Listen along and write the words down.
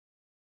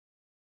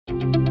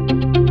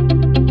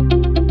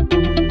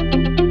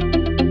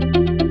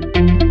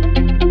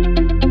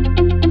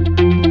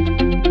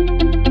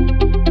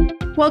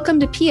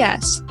Welcome to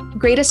PS,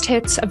 Greatest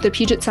Hits of the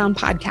Puget Sound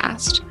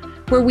podcast,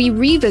 where we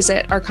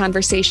revisit our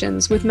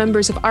conversations with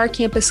members of our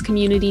campus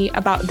community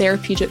about their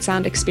Puget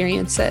Sound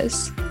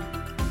experiences.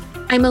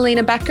 I'm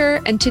Elena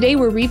Becker, and today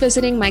we're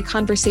revisiting my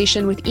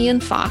conversation with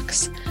Ian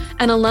Fox,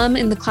 an alum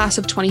in the class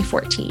of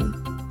 2014.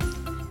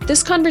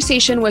 This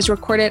conversation was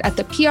recorded at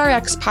the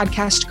PRX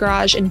Podcast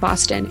Garage in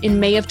Boston in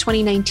May of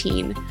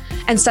 2019,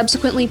 and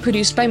subsequently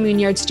produced by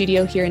Moonyard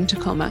Studio here in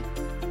Tacoma.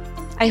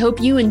 I hope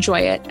you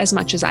enjoy it as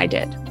much as I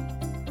did.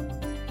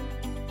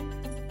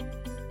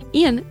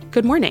 Ian,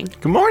 good morning.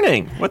 Good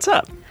morning. What's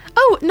up?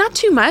 Oh, not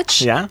too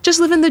much. Yeah? Just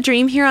living the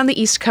dream here on the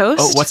East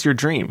Coast. Oh, what's your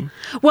dream?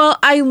 Well,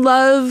 I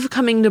love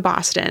coming to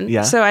Boston.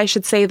 Yeah. So I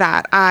should say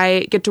that.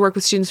 I get to work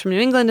with students from New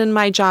England in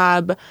my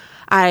job.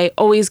 I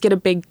always get a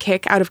big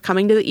kick out of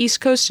coming to the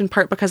East Coast, in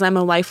part because I'm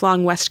a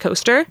lifelong West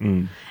Coaster.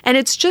 And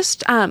it's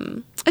just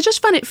fun.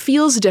 It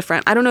feels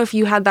different. I don't know if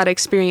you had that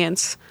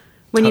experience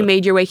when you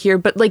made your way here,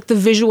 but like the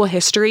visual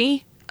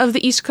history of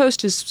the East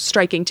Coast is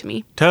striking to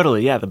me.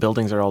 Totally, yeah. The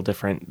buildings are all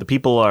different. The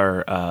people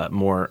are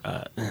more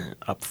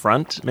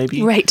upfront,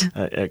 maybe. Right.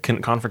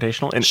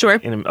 Confrontational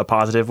in a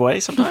positive way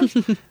sometimes.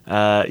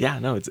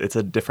 It's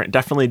a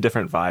definitely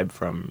different vibe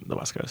from the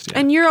West Coast. Yeah.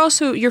 And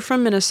you're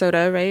from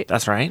Minnesota, right?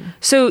 That's right.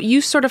 So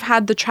you sort of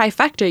had the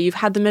trifecta. You've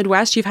had the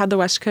Midwest, you've had the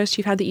West Coast,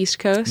 you've had the East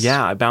Coast.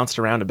 Yeah, I bounced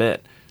around a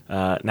bit.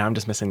 Now I'm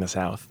just missing the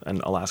South and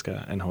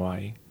Alaska and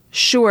Hawaii.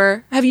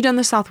 Sure. Have you done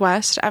the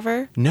Southwest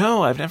ever?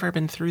 No, I've never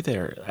been through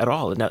there at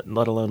all,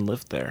 let alone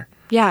lived there.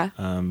 Yeah.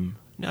 No,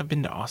 I've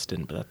been to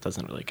Austin, but that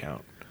doesn't really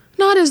count.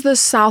 Not as the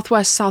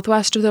Southwest,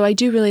 though I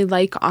do really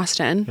like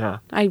Austin. Yeah.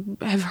 I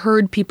have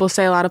heard people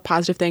say a lot of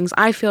positive things.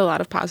 I feel a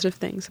lot of positive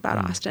things about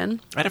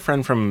Austin. I had a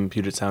friend from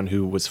Puget Sound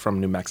who was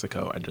from New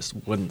Mexico and just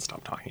wouldn't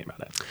stop talking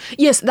about it.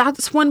 Yes,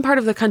 that's one part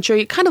of the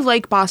country, kind of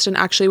like Boston,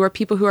 actually, where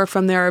people who are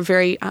from there are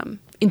very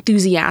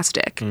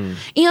enthusiastic.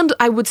 And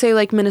I would say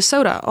like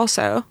Minnesota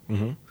also.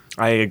 Mm-hmm.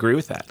 I agree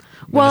with that.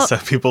 Well,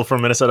 people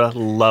from Minnesota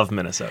love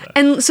Minnesota.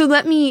 And so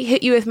let me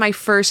hit you with my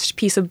first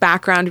piece of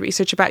background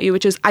research about you,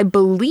 which is I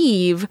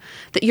believe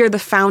that you're the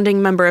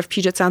founding member of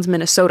Puget Sound's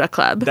Minnesota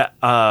Club.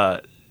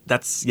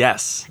 That's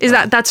yes.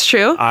 That's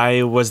true?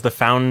 I was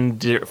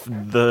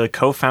the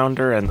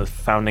co-founder and the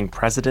founding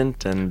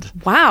president, and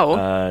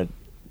wow.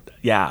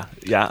 Yeah.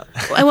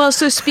 Well,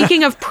 so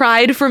speaking of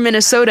pride for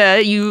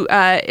Minnesota,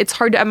 it's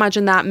hard to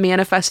imagine that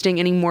manifesting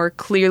any more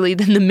clearly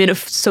than the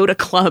Minnesota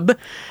Club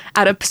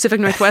at a Pacific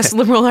Northwest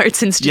liberal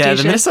arts institution. Yeah,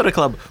 the Minnesota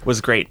Club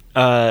was great.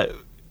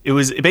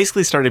 It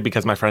basically started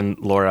because my friend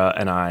Laura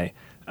and I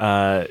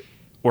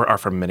are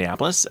from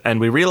Minneapolis, and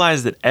we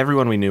realized that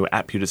everyone we knew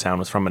at Puget Sound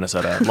was from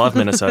Minnesota, loved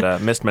Minnesota,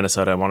 missed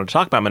Minnesota, wanted to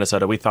talk about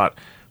Minnesota. We thought,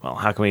 well,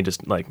 how can we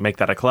just make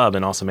that a club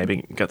and also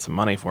maybe get some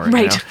money for it?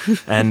 Right. You know?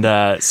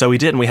 And so we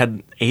did, and we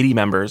had 80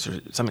 members or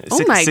something,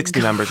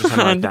 60 members or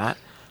something like that.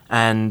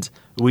 And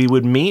we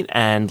would meet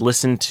and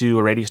listen to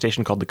a radio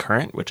station called The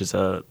Current, which is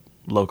a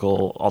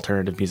local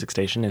alternative music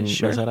station in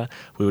Minnesota.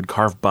 We would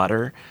carve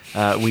butter.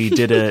 We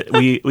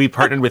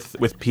partnered with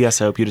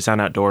PSO, Puget Sound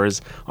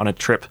Outdoors, on a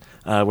trip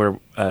where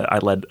I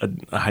led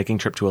a hiking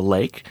trip to a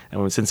lake,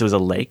 and since it was a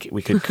lake,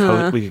 we could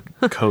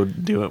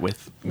do it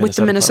with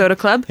the Minnesota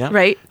Club. Yeah.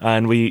 Right?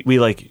 And we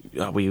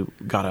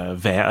got a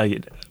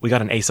van. We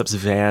got an ASUP's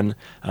van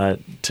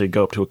to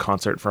go up to a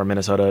concert for a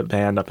Minnesota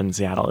band up in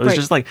Seattle. It was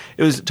just it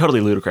was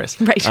totally ludicrous.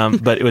 Right.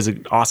 But it was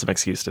an awesome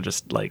excuse to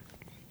just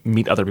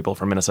meet other people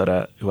from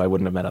Minnesota who I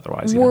wouldn't have met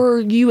otherwise.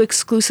 Were you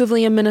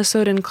exclusively a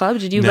Minnesotan club?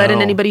 Did you let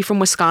in anybody from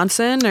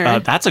Wisconsin? Or?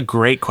 That's a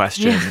great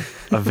question.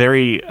 A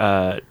very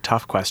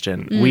tough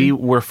question. We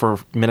were for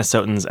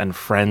Minnesotans and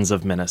Friends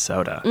of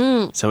Minnesota.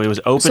 So it was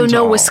open to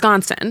no all.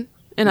 Wisconsin,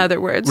 in other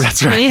words.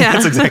 That's right. Yeah.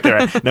 That's exactly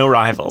right. No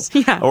rivals.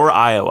 Yeah. Or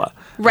Iowa.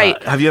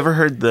 Right. Have you ever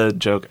heard the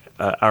joke,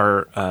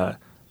 our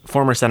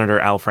former Senator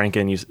Al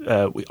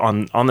Franken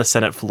on the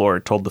Senate floor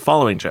told the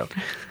following joke.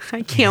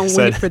 I can't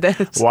wait for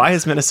this. Why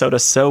is Minnesota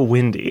so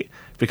windy?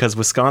 Because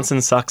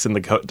Wisconsin sucks and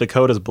the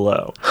Dakotas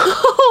blow.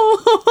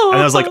 And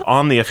I was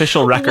on the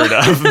official record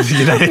of the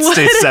United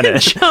States Senate.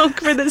 What a joke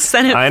for the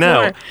Senate I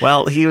know. floor.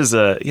 Well, he was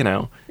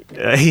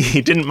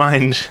he didn't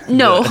mind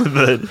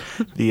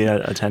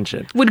the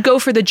attention. Would go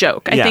for the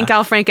joke. I think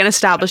Al Franken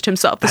established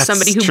himself as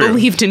somebody who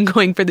believed in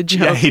going for the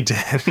joke. Yeah, he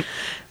did.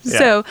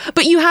 So,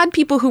 but you had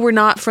people who were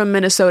not from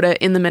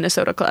Minnesota in the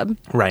Minnesota Club.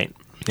 Right.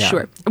 Yeah.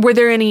 Sure. Were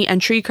there any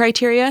entry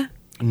criteria?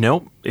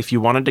 Nope. If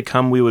you wanted to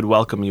come, we would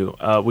welcome you.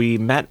 We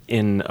met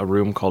in a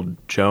room called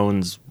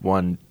Jones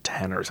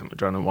 110 or something,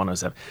 Jones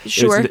 107.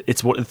 Sure.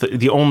 It's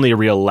the only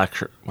real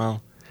lecture.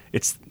 Well,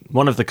 it's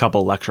one of the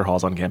couple lecture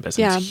halls on campus.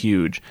 And It's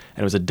huge.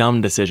 And it was a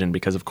dumb decision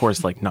because, of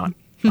course, not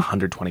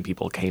 120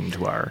 people came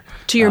to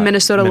your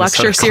Minnesota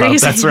lecture Club.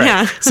 series. That's right.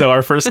 Yeah. So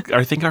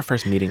I think our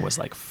first meeting was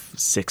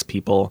 6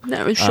 people.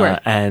 No, sure.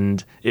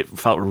 And it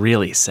felt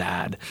really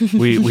sad.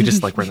 We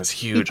just were in this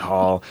huge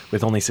hall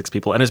with only 6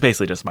 people, and it was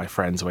basically just my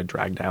friends who I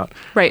dragged out.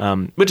 Right.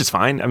 Which is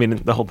fine. I mean,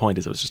 the whole point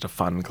is it was just a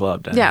fun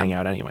club to hang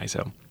out anyway.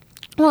 So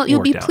Well,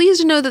 you'll be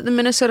pleased to know that the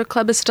Minnesota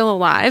Club is still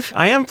alive.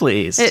 I am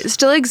pleased. It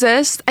still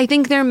exists. I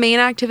think their main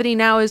activity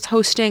now is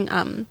hosting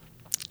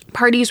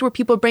parties where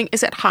people bring,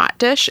 is it hot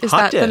dish? Is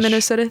that the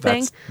Minnesota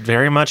thing? That's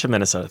very much a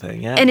Minnesota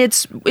thing, yeah. And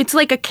it's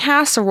like a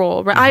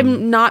casserole. Right?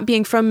 I'm not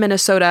being from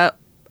Minnesota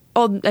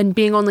and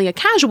being only a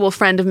casual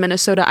friend of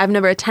Minnesota. I've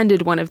never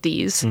attended one of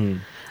these.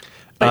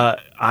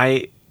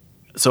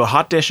 So a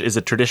hot dish is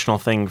a traditional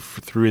thing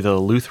through the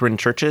Lutheran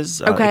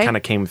churches. Okay. It kind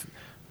of came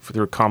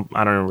through,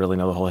 I don't really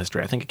know the whole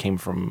history. I think it came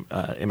from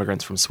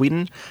immigrants from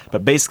Sweden.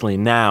 But basically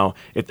now,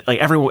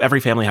 every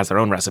family has their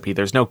own recipe.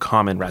 There's no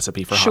common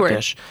recipe for hot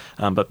dish.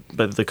 But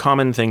the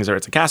common things are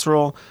it's a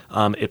casserole.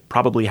 It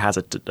probably has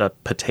a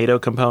potato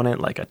component,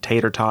 like a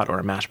tater tot or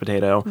a mashed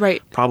potato.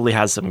 Right. Probably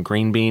has some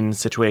green bean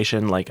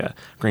situation, like a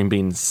green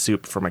bean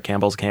soup from a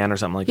Campbell's can or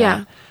something like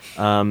that.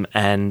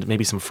 And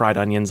maybe some fried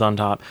onions on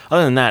top.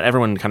 Other than that,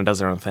 everyone kind of does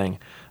their own thing.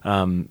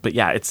 But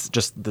yeah, it's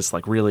just this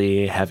like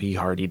really heavy,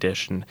 hearty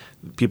dish, and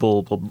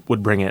people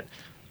would bring it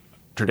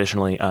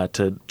traditionally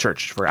to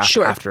church for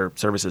after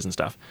services and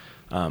stuff.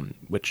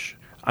 Which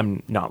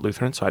I'm not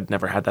Lutheran, so I'd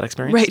never had that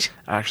experience. Right.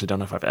 I actually don't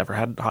know if I've ever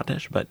had hot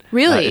dish, but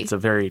really, it's a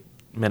very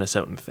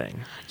Minnesotan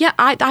thing. Yeah,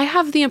 I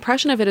have the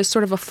impression of it as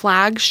sort of a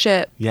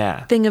flagship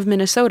thing of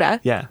Minnesota.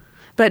 Yeah.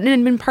 But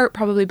in part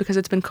probably because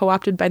it's been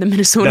co-opted by the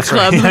Minnesota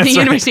Club of the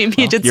University of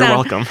Puget Sound. You're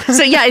welcome.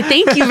 So yeah,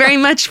 thank you very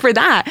much for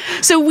that.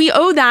 So we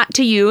owe that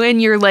to you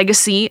and your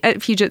legacy at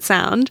Puget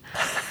Sound.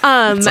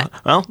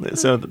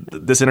 So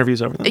this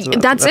interview's over.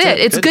 That's it.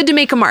 It's good to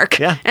make a mark.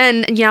 Yeah.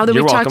 And now that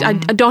we've talked, I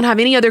don't have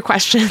any other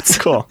questions.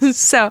 Cool.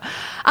 So,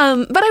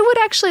 but I would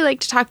actually like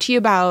to talk to you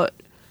about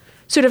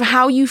sort of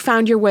how you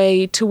found your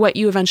way to what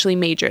you eventually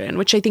majored in,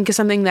 which I think is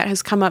something that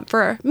has come up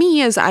for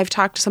me as I've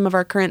talked to some of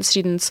our current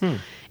students,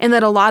 and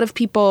that a lot of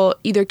people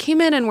either came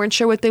in and weren't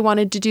sure what they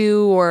wanted to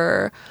do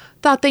or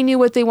thought they knew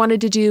what they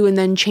wanted to do and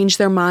then changed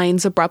their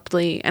minds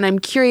abruptly. And I'm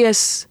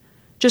curious,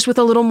 just with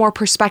a little more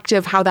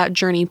perspective, how that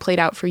journey played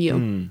out for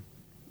you.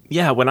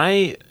 Yeah, when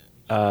I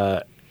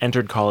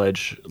entered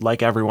college,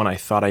 like everyone, I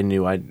thought I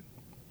knew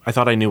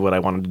what I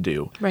wanted to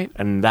do. Right.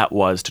 And that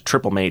was to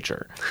triple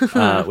major,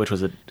 which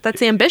was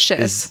That's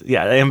ambitious.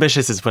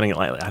 Ambitious is putting it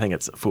lightly. I think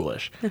it's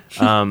foolish.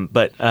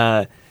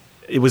 But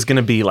it was going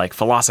to be like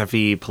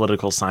philosophy,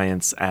 political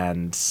science,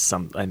 and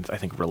I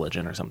think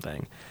religion or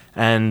something.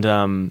 And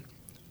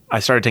I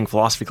started taking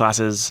philosophy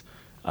classes,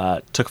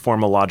 took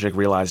formal logic,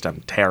 realized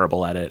I'm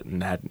terrible at it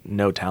and had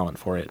no talent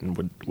for it and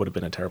would have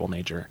been a terrible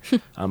major.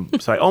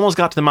 So I almost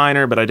got to the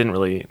minor, but I didn't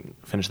really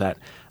finish that.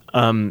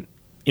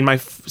 In my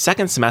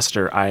second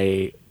semester,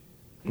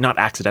 not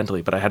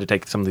accidentally, but I had to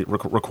take some of the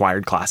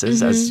required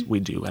classes, as we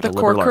do at a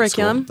liberal arts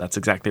curriculum. School. That's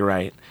exactly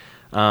right.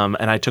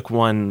 And I took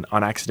one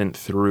on accident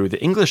through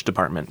the English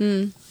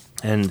department.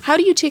 And how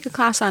do you take a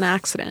class on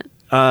accident?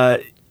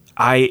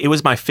 It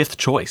was my fifth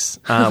choice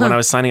when I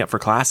was signing up for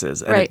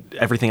classes, and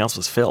everything else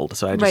was filled,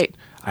 so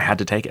I had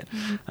to take it,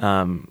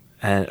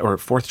 or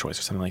fourth choice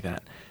or something like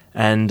that.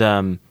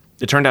 And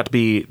it turned out to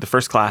be the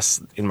first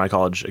class in my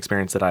college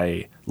experience that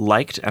I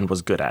liked and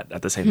was good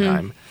at the same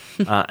time.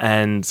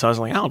 And so I was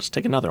like, I'll just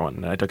take another one.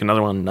 And I took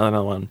another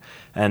one.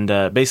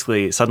 And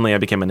basically, suddenly I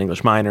became an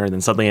English minor, and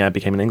then suddenly I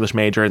became an English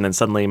major, and then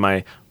suddenly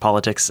my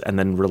politics and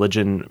then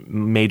religion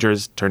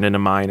majors turned into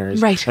minors.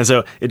 Right. And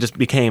so it just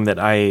became that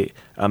I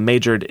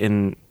majored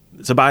in...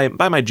 So by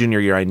my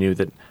junior year, I knew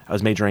that I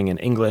was majoring in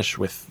English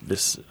with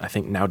this, I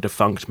think now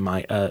defunct,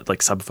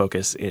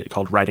 sub-focus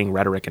called Writing,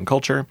 Rhetoric, and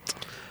Culture.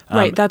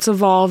 Right, that's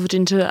evolved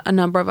into a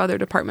number of other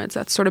departments.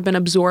 That's sort of been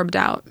absorbed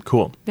out.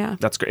 Cool. Yeah.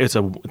 That's great. It's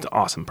an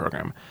awesome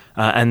program.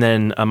 And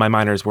then my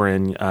minors were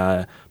in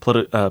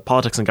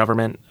politics and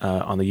government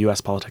on the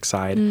U.S. politics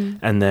side,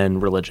 and then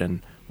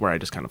religion, where I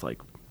just kind of like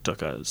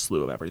took a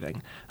slew of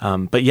everything.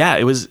 But yeah,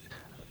 it was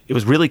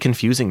really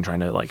confusing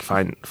trying to like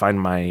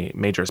find my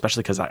major,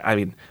 especially because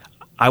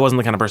I wasn't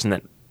the kind of person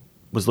that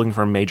was looking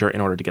for a major in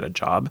order to get a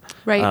job.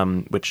 Right.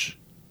 Which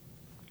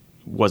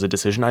was a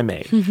decision I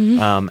made,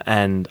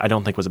 and I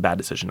don't think was a bad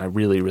decision. I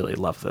really, really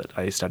love that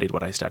I studied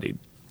what I studied.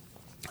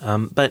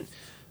 But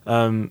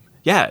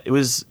it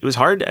was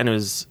hard, and it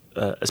was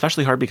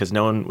especially hard because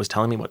no one was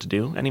telling me what to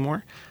do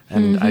anymore,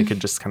 and I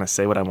could just kind of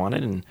say what I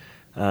wanted.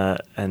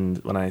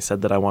 And when I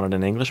said that I wanted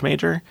an English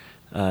major,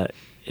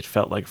 it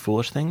felt like a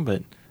foolish thing,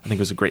 but I think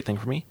it was a great thing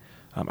for me.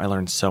 I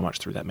learned so much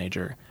through that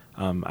major.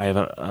 I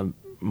have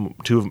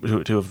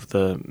two of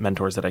the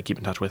mentors that I keep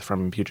in touch with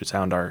from Puget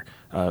Sound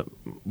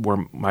were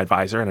my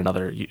advisor and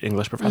another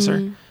English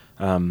professor,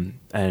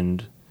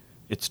 and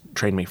it's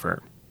trained me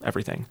for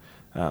everything.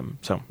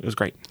 So it was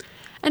great.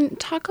 And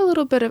talk a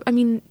little bit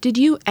did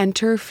you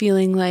enter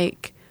feeling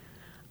like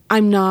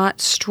I'm not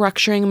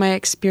structuring my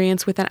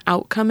experience with an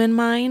outcome in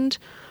mind?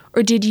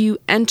 Or did you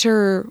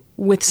enter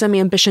with some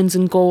ambitions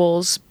and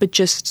goals, but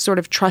just sort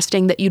of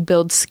trusting that you'd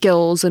build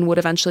skills and would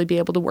eventually be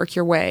able to work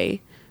your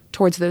way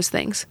towards those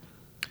things?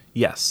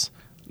 Yes,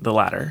 the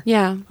latter.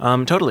 Yeah.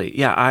 Totally.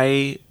 Yeah,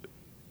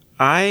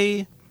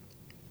 I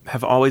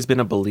have always been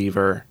a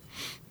believer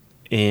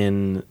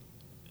in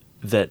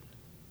that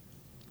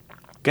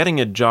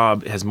getting a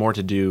job has more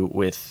to do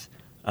with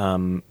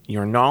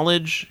your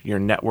knowledge, your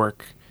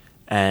network,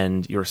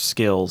 and your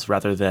skills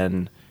rather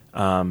than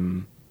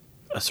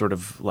a sort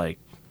of like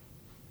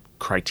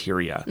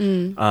criteria.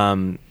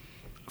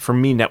 For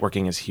me,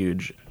 networking is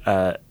huge,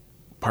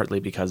 partly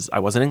because I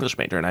was an English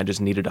major and I just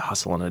needed to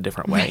hustle in a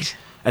different way. Right.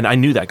 And I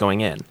knew that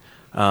going in.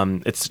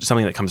 It's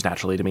something that comes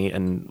naturally to me.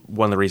 And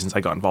one of the reasons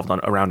I got involved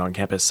around on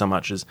campus so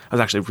much is I was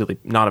actually really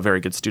not a very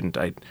good student.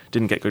 I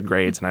didn't get good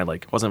grades and I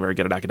wasn't very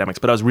good at academics,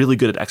 but I was really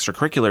good at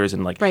extracurriculars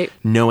and right.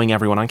 knowing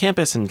everyone on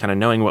campus and kind of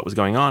knowing what was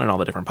going on in all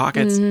the different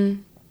pockets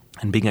and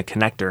being a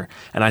connector.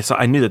 And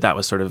I knew that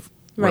was sort of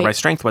where right. my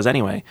strength was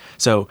anyway.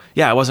 So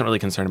yeah, I wasn't really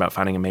concerned about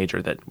finding a major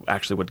that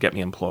actually would get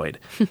me employed.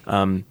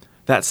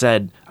 That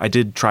said, I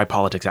did try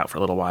politics out for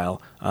a little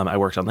while. I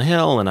worked on the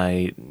Hill, and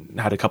I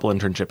had a couple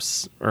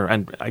internships,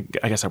 and I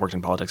guess I worked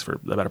in politics for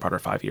the better part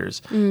of 5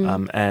 years.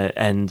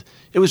 And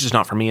it was just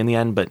not for me in the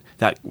end, but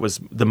that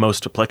was the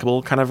most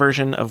applicable kind of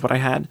version of what I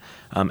had.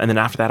 And then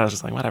after that, I was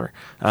just like, whatever.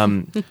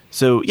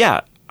 So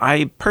yeah,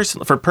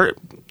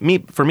 for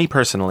me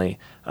personally,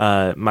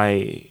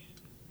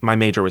 my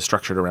major was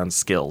structured around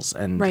skills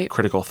and right.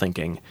 critical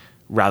thinking,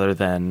 rather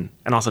than,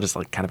 and also just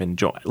like kind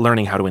of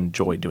learning how to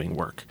enjoy doing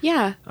work.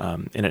 Yeah.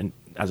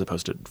 As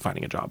opposed to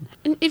finding a job.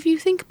 And if you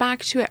think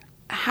back to it,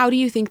 how do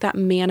you think that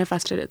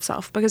manifested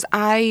itself? Because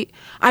I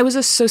was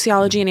a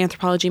sociology and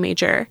anthropology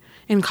major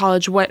in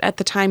college. What at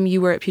the time you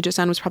were at Puget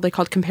Sound was probably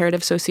called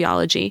comparative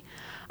sociology.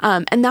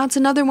 And that's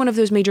another one of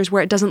those majors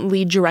where it doesn't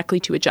lead directly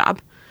to a job,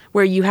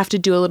 where you have to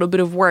do a little bit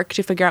of work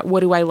to figure out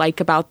what do I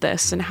like about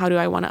this and how do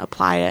I want to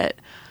apply it.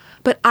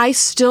 But I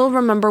still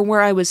remember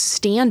where I was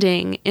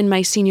standing in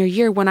my senior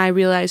year when I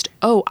realized,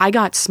 oh, I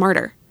got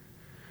smarter,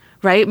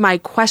 right? My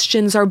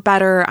questions are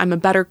better. I'm a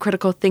better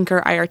critical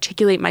thinker. I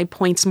articulate my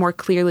points more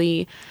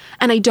clearly.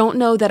 And I don't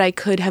know that I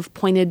could have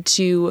pointed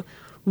to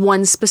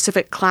one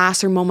specific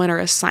class or moment or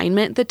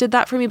assignment that did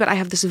that for me, but I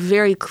have this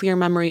very clear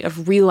memory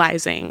of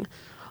realizing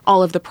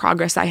all of the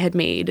progress I had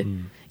made,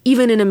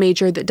 even in a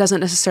major that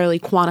doesn't necessarily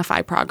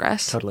quantify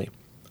progress. Totally.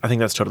 I think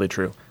that's totally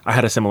true. I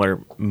had a similar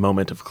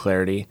moment of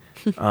clarity.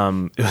 It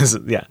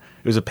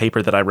was a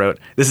paper that I wrote.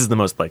 This is the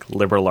most like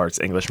liberal arts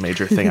English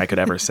major thing I could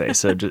ever say.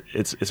 So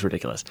it's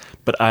ridiculous.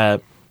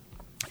 But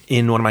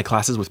in one of my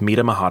classes with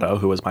Mita Mahato,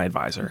 who was my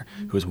advisor,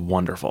 who was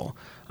wonderful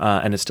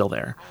and is still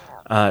there,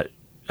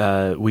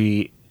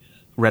 we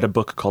read a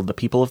book called The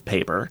People of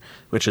Paper,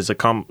 which is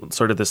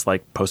sort of this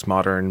like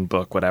postmodern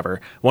book, whatever.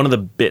 One of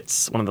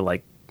the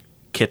like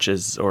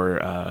kitschs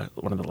or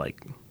one of the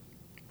like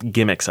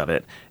gimmicks of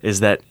it is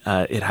that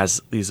it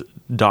has these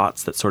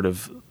dots that sort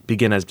of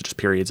begin as just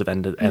periods of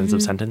ends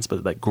of sentence,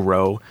 but that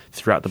grow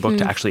throughout the book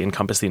to actually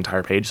encompass the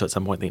entire page. So at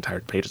some point, the entire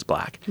page is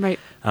black. Right.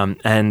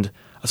 And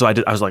so I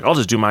was like, I'll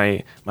just do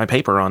my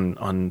paper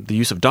on the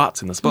use of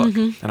dots in this book.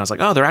 And I was like,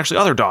 oh, there are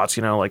actually other dots,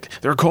 like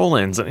there are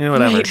colons and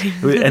whatever.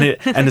 Right.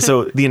 and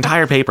so the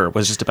entire paper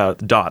was just about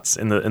dots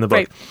in the book.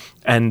 Right.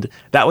 And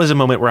that was a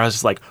moment where I was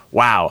just like,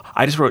 wow,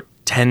 I just wrote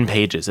 10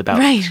 pages about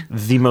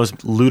the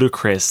most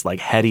ludicrous, like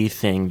heady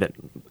thing that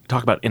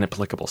talk about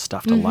inapplicable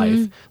stuff to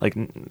life. Like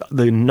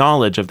the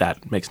knowledge of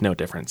that makes no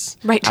difference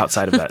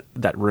outside of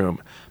that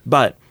room.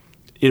 But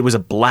it was a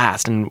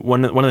blast, and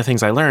one of the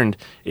things I learned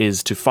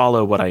is to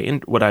follow what I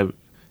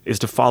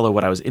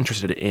was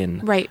interested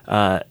in,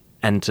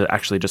 and to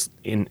actually just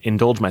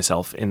indulge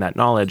myself in that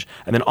knowledge,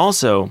 and then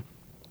also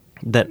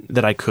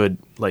that I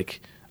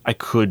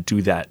could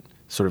do that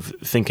sort of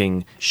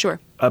thinking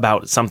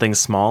about something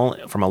small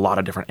from a lot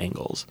of different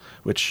angles,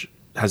 which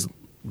has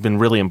been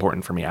really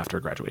important for me after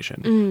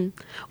graduation.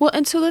 Well,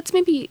 and so let's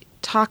maybe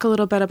talk a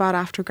little bit about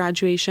after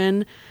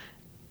graduation.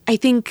 I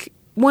think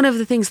one of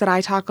the things that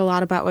I talk a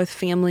lot about with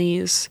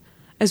families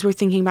as we're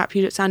thinking about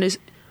Puget Sound is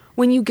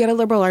when you get a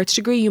liberal arts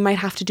degree, you might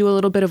have to do a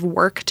little bit of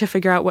work to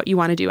figure out what you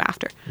want to do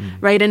after,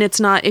 right? And it's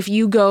not, if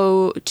you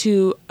go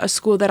to a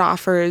school that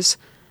offers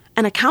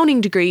an accounting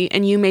degree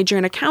and you major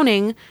in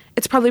accounting,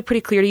 it's probably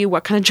pretty clear to you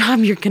what kind of job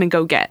you're going to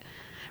go get,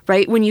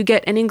 right? When you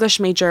get an English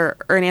major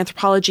or an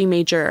anthropology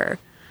major,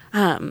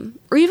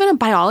 or even a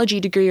biology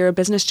degree or a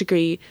business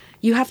degree,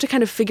 you have to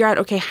kind of figure out,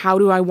 okay, how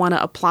do I want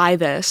to apply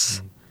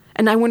this?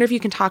 And I wonder if you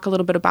can talk a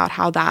little bit about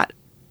how that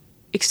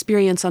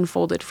experience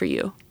unfolded for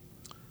you.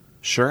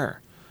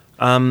 Sure.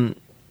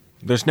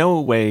 There's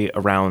no way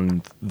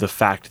around the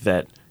fact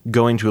that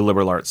going to a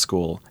liberal arts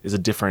school is a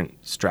different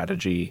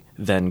strategy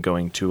than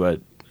going to a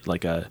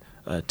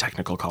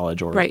technical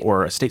college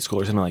or a state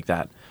school or something like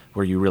that,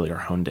 where you really are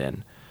honed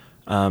in.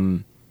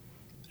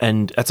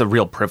 And that's a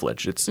real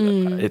privilege. It's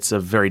a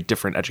very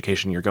different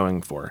education you're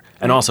going for.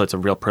 And also it's a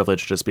real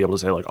privilege to just be able to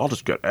say, like, I'll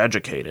just get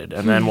educated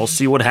and then we'll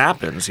see what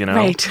happens,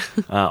 Right.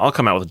 I'll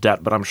come out with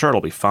debt, but I'm sure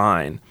it'll be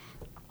fine.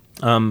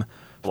 I'll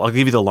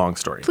give you the long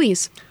story.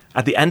 Please.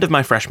 At the end of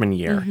my freshman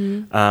year,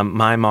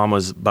 my mom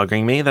was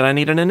bugging me that I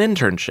needed an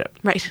internship.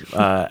 Right.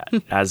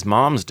 As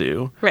moms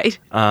do. Right.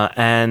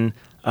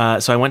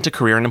 So I went to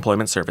Career and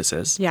Employment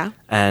Services. Yeah.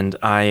 And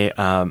I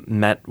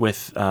met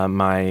with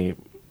my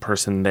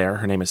person there.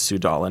 Her name is Sue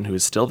Dolan, who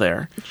is still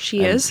there.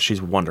 She is.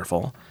 She's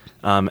wonderful.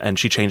 and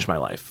she changed my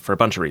life for a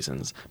bunch of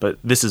reasons, but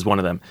this is one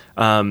of them.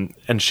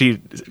 And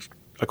she,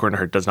 according to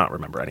her, does not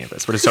remember any of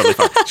this, but it's totally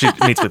fine. She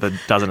meets with a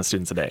dozen of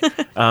students a day.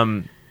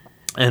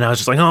 And I was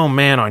just like, oh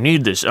man, I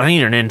need this. I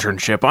need an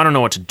internship. I don't know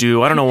what to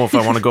do. I don't know if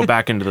I want to go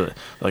back into the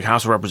like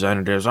House of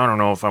Representatives. I don't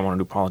know if I want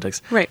to do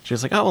politics. Right. She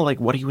was like, oh, well, like,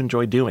 what do you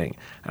enjoy doing?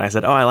 And I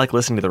said, oh, I like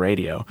listening to the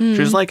radio. She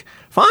was like,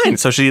 fine.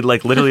 So she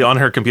like literally on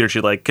her computer,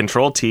 she like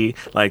Control-T,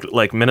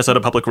 like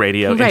Minnesota Public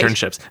Radio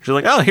internships. She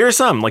was like, oh, here's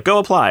some. Like, go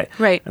apply.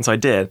 Right. And so I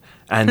did.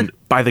 And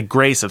by the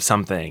grace of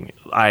something,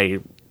 I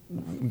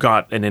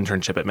got an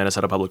internship at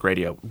Minnesota Public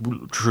Radio.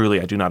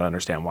 Truly, I do not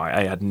understand why.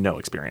 I had no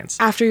experience.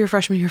 After your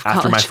freshman year of college.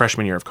 After my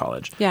freshman year of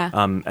college. Yeah.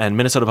 And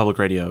Minnesota Public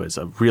Radio is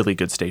a really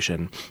good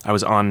station. I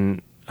was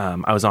on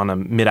a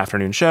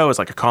mid-afternoon show. It was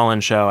like a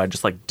call-in show. I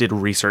just like did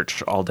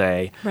research all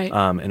day. Right.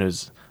 And it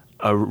was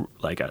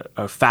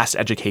a fast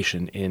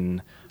education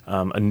in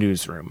a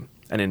newsroom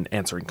and in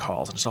answering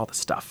calls and just all this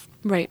stuff.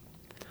 Right.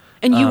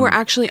 And you were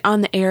actually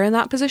on the air in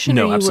that position?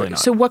 No, absolutely not.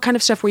 So what kind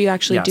of stuff were you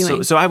actually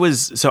doing? So I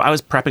was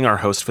prepping our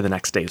host for the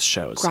next day's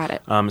shows. Got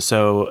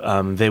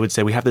it. They would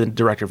say, we have the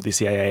director of the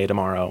CIA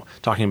tomorrow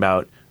talking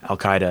about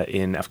Al-Qaeda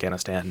in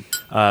Afghanistan.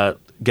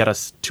 Get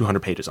us 200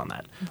 pages on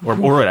that or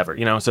whatever,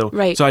 you know? So,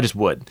 right. So I just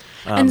would.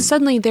 And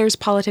suddenly there's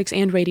politics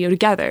and radio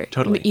together.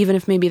 Totally. Even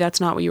if maybe that's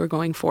not what you were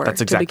going for.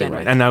 That's exactly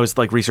right. And I was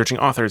like researching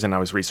authors and I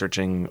was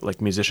researching like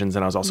musicians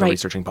and I was also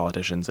researching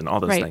politicians and all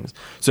those things.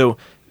 So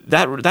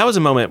that was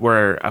a moment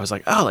where I was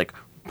like, oh, like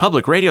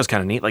public radio is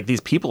kind of neat. Like these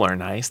people are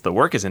nice. The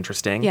work is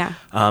interesting. Yeah.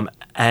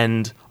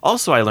 And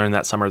also I learned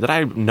that summer that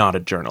I'm not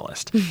a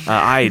journalist.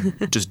 I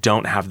just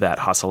don't have that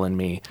hustle in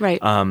me. Right.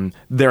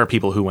 There are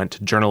people who went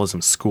to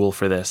journalism school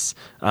for this,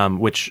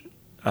 which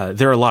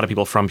there are a lot of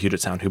people from Puget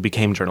Sound who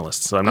became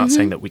journalists. So I'm not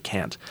saying that we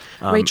can't.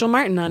 Rachel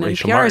Martin on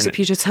NPR is a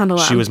Puget Sound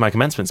alum. She was my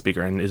commencement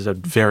speaker and is a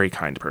very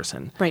kind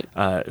person. Right.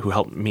 Who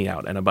helped me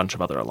out and a bunch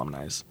of other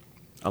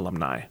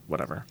alumni,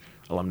 whatever.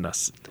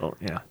 Alumnus,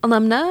 yeah.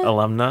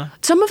 Alumna.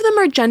 Some of them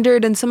are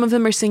gendered and some of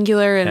them are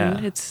singular,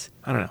 and it's.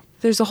 I don't know.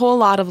 There's a whole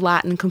lot of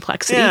Latin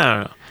complexity. Yeah, I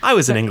don't know. I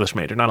was an English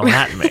major, not a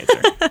Latin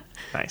major.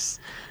 Nice.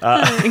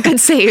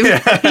 Good save.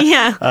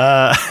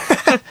 Yeah.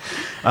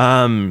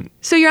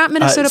 So you're at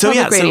Minnesota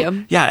Public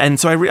Radio. And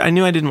so I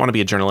knew I didn't want to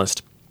be a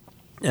journalist.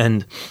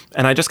 And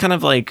I just kind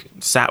of like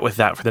sat with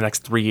that for the next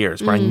 3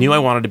 years where I knew I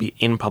wanted to be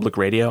in public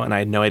radio and I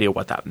had no idea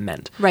what that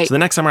meant. Right. So the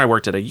next summer I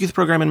worked at a youth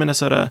program in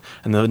Minnesota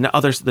and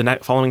the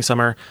following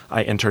summer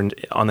I interned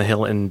on the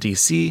Hill in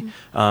DC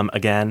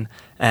again.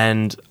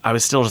 And I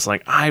was still just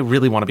like, I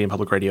really want to be in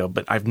public radio,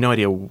 but I have no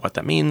idea what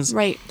that means.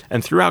 Right.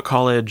 And throughout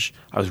college,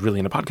 I was really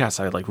into podcasts.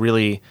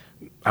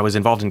 I was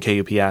involved in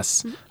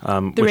KUPS.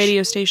 The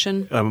radio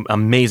station.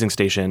 Amazing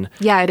station.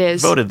 Yeah, it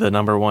is. Voted the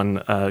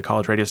 #1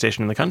 college radio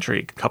station in the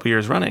country a couple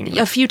years running.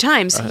 A few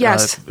times,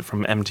 yes.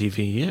 From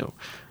MTVU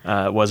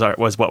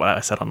was what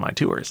I said on my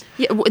tours.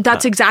 Yeah,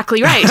 that's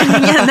exactly right.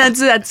 Yeah,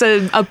 that's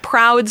a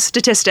proud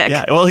statistic.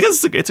 Yeah, well,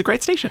 it's a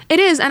great station. It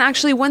is, and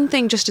actually one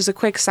thing, just as a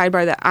quick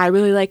sidebar that I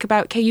really like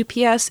about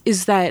KUPS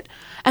is that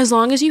as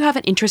long as you have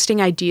an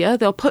interesting idea,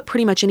 they'll put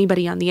pretty much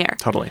anybody on the air.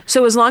 Totally.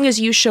 So as long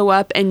as you show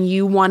up and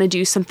you want to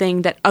do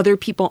something that other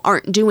people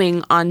aren't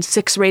doing on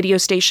 6 radio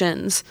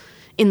stations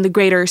in the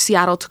greater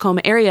Seattle-Tacoma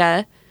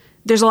area,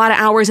 there's a lot of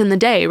hours in the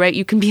day, right?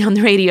 You can be on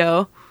the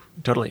radio.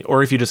 Totally.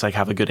 Or if you just like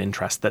have a good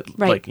interest that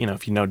like, you know,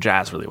 if you know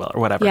jazz really well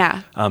or whatever.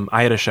 Yeah.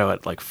 I had a show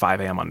at like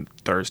 5 a.m. on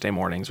Thursday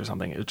mornings or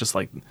something. It was just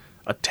like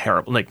a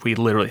terrible, like we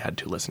literally had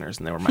 2 listeners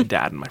and they were my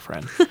dad and my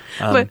friend.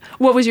 But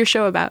what was your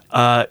show about?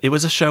 It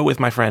was a show with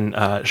my friend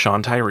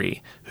Sean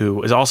Tyree,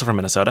 who is also from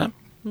Minnesota.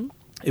 Mm-hmm.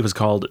 It was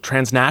called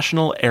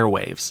Transnational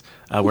Airwaves,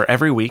 where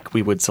every week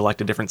we would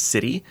select a different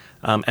city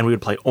and we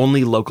would play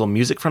only local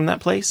music from that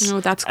place. Oh,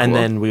 that's cool. And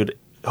then we would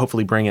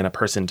hopefully bring in a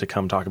person to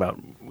come talk about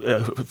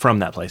from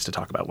that place to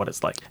talk about what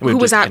it's like. Who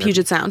was at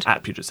Puget Sound?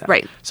 At Puget Sound,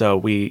 right? So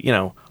we, you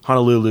know,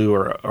 Honolulu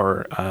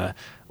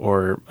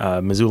or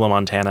Missoula,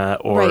 Montana,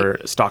 or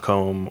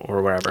Stockholm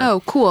or wherever.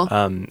 Oh, cool.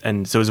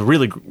 And so it was a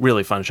really,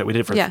 really fun show. We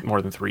did it for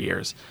more than 3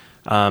 years.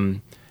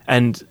 And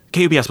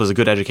KUPS was a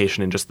good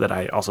education in just that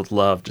I also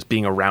loved just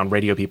being around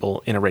radio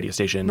people in a radio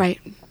station,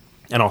 right?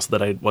 And also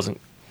that I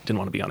didn't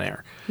want to be on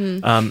air.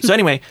 So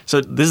anyway,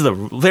 so this is a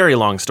very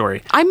long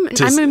story. I'm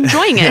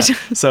enjoying it.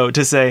 So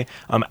to say,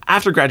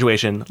 after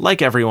graduation,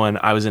 like everyone,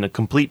 I was in a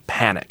complete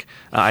panic.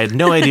 I had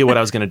no idea what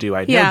I was going to do.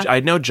 I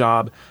had no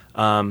job.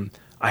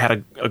 I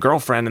had a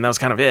girlfriend, and that was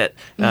kind of it,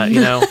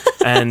 you know.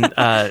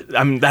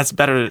 And that's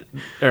better.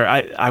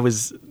 Or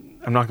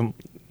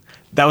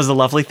that was a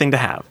lovely thing to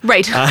have.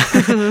 Right.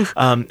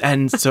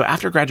 And so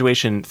after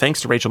graduation,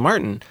 thanks to Rachel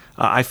Martin,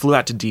 I flew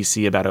out to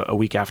D.C. about a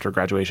week after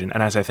graduation.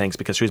 And as I thanks,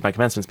 because she was my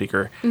commencement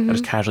speaker, I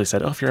just casually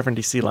said, oh, if you're ever in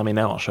D.C., let me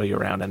know. I'll show you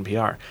around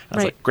NPR. And I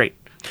was like, great.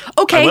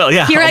 Okay, I will,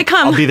 yeah, I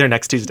come. I'll be there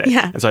next Tuesday.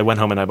 Yeah. And so I went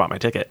home and I bought my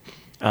ticket.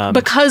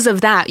 Because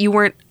of that, you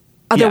weren't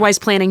otherwise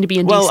planning to be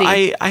in D.C.?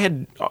 Well, I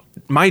had...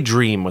 my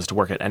dream was to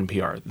work at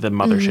NPR, the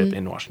mothership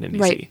in Washington,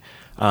 D.C.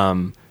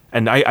 Right.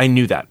 And I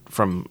knew that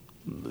from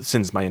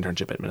since my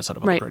internship at Minnesota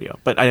Public Radio.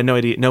 But I had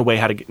no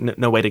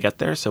way to get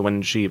there. So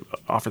when she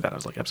offered that, I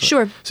was like,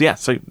 absolutely. Sure. So yeah,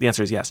 so the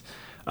answer is yes.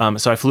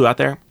 So I flew out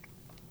there.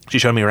 She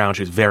showed me around.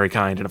 She was very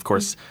kind. And of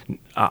course,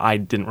 I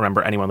didn't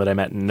remember anyone that I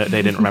met, and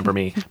they didn't remember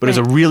me. But it was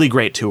a really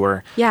great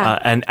tour. Yeah.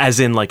 And as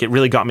in, like, it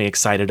really got me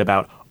excited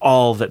about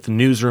all that the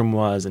newsroom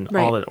was and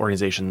all that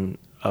organization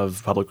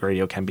of public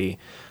radio can be.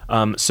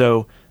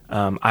 So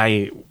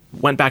I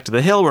went back to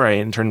the Hill, where I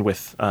interned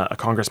with a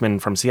congressman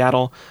from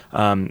Seattle,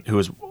 who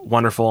was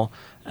wonderful.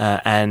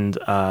 And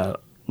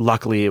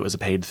luckily, it was a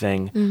paid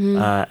thing.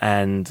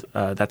 And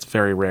that's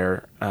very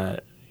rare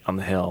on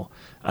the Hill.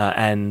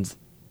 And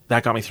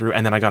that got me through,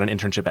 and then I got an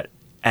internship at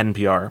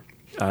NPR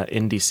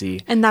in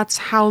DC. And that's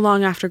how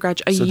long after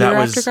graduation?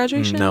 After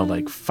graduation? No,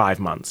 like 5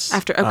 months.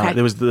 After, okay.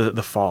 It was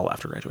the fall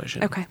after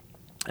graduation. Okay.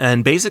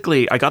 And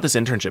basically, I got this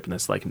internship in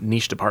this like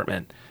niche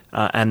department,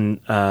 and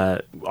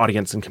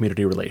audience and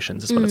community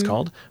relations is what it's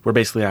called, where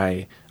basically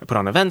I put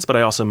on events, but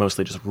I also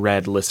mostly just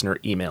read listener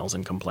emails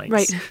and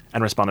complaints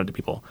and responded to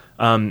people,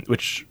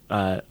 which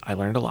I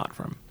learned a lot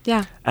from.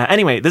 Yeah.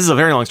 Anyway, this is a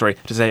very long story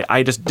to say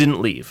I just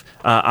didn't leave.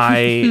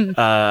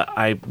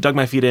 I dug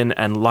my feet in,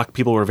 and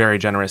people were very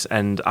generous,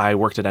 and I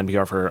worked at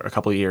NPR for a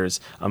couple of years,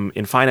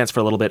 in finance for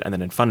a little bit, and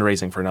then in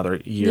fundraising for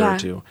another year or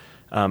two,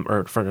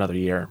 or for another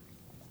year.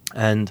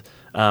 And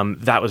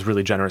that was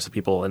really generous of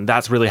people, and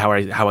that's really how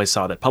I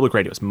saw that public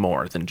radio is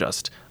more than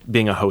just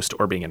being a host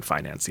or being in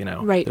finance. You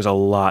know, right. There's a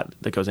lot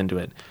that goes into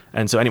it,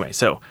 and so anyway,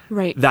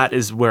 right. That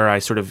is where I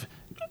sort of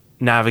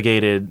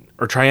navigated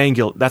or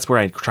That's where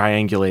I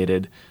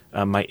triangulated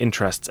my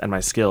interests and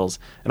my skills,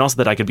 and also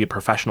that I could be a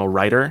professional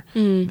writer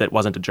that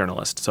wasn't a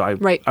journalist. So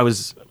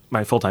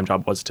my full-time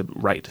job was to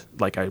write,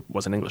 like I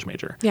was an English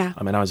major. Yeah.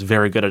 And I was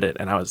very good at it,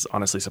 and I was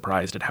honestly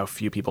surprised at how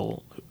few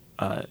people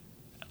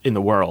in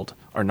the world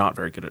are not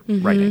very good at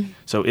writing.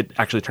 So it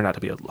actually turned out to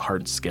be a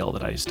hard skill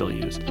that I still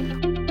use.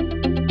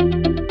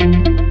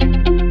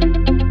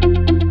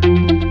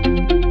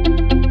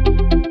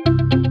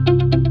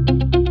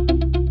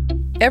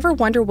 Ever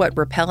wonder what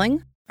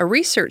rappelling, a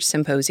research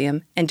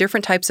symposium, and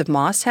different types of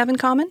moss have in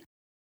common?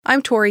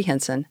 I'm Tori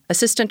Henson,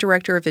 Assistant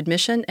Director of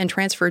Admission and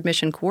Transfer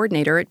Admission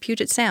Coordinator at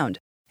Puget Sound,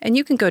 and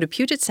you can go to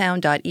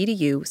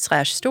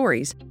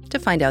pugetsound.edu/stories to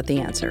find out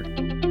the answer.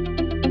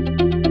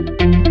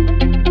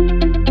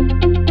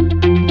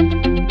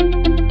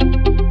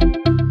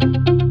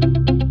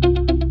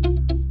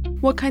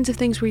 What kinds of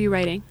things were you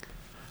writing?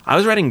 I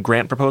was writing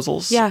grant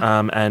proposals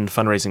Yeah. And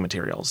fundraising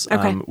materials,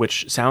 Okay.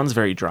 Which sounds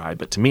very dry,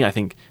 but to me, I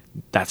think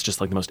that's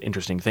just like the most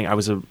interesting thing. I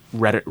was a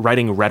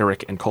writing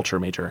rhetoric and culture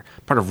major.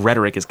 Part of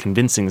rhetoric is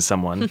convincing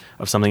someone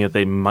of something that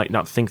they might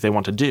not think they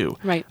want to do.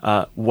 Right.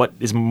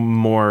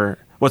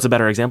 What's a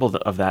better example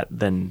of that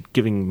than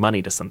giving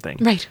money to something?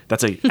 Right.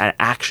 That's an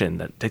action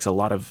that takes a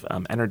lot of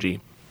energy.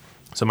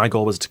 So my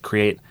goal was to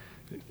create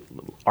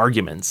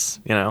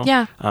arguments, you know?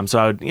 Yeah. So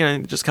I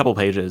would, just a couple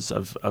pages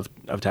of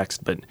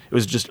text, but it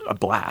was just a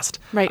blast.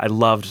 Right. I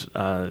loved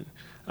the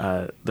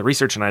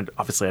research, and I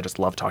just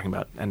loved talking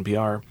about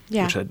NPR,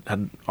 Yeah. which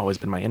had always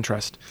been my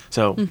interest.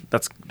 So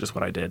that's just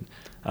what I did.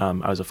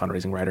 I was a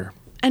fundraising writer.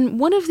 And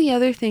one of the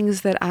other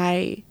things that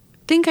I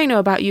think I know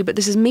about you, but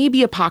this is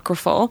maybe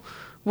apocryphal,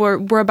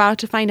 we're about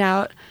to find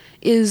out,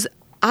 is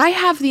I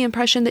have the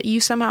impression that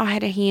you somehow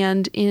had a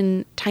hand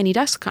in Tiny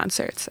Desk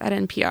concerts at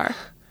NPR.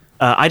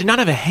 I did not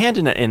have a hand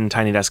in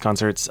Tiny Desk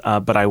concerts,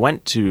 but I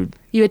went to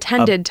You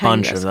attended a Tiny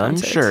bunch Desk of them.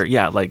 concerts. Sure,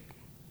 yeah. I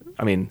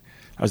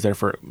was there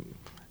for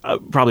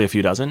probably a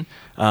few dozen.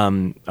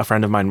 A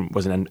friend of mine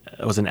was an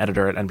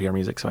editor at NPR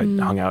Music, so I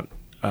hung out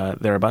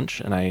there a bunch,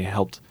 and I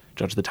helped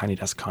judge the Tiny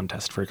Desk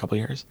contest for a couple of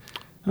years.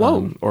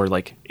 Whoa!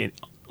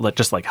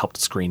 Just helped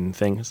screen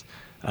things.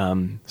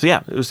 So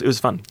yeah, it was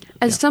fun.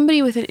 As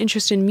somebody with an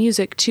interest in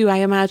music too, I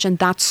imagine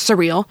that's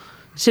surreal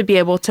to be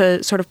able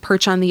to sort of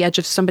perch on the edge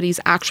of somebody's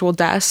actual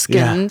desk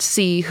and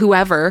see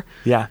whoever.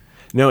 Yeah.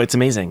 No, it's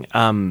amazing.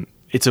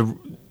 It's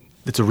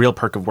a real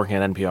perk of working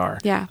at NPR.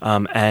 Yeah.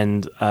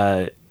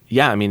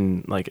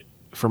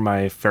 For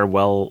my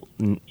farewell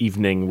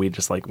evening, we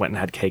just went and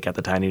had cake at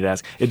the Tiny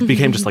Desk. It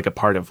became just a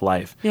part of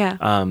life.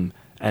 Yeah.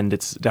 And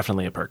it's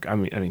definitely a perk. I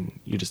mean,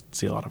 you just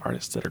see a lot of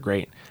artists that are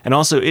great, and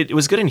also it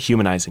was good in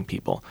humanizing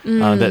people.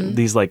 That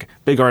these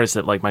big artists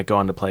that might go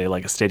on to play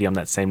a stadium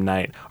that same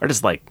night are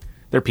just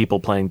they're people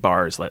playing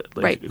bars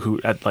Right.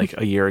 who at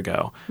a year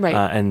ago. Right.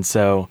 And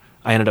so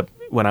I ended up,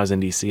 when I was in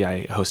DC,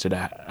 I hosted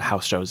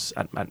house shows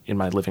in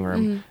my living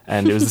room,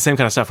 and it was the same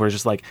kind of stuff where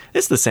it's just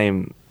it's the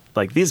same.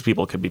 These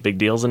people could be big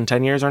deals in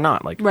 10 years or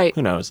not. Right.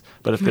 Who knows?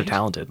 But if they're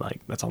talented,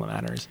 that's all that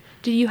matters.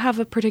 Do you have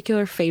a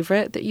particular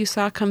favorite that you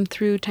saw come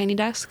through Tiny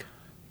Desk?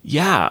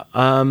 Yeah.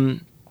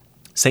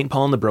 St.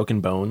 Paul and the Broken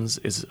Bones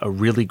is a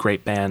really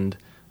great band.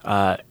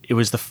 It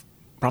was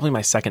probably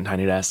my second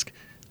Tiny Desk,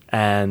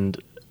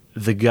 and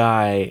the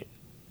guy,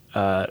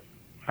 I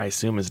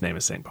assume his name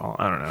is St. Paul.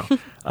 I don't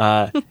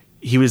know.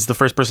 He was the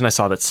first person I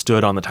saw that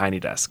stood on the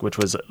Tiny Desk, which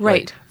was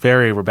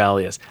very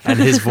rebellious, and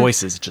his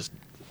voice is just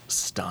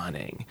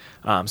stunning.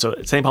 So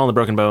St. Paul and the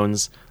Broken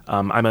Bones.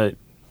 I'm a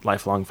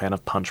lifelong fan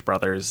of Punch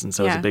Brothers, and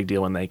so it was a big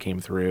deal when they came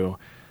through.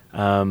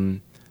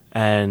 And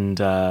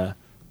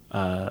Leon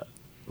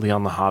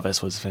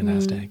Lahavis was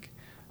fantastic.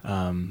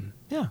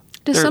 Yeah.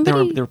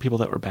 There were people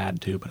that were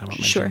bad too, but I won't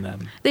mention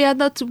them. Yeah,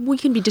 we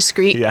can be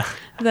discreet. Yeah.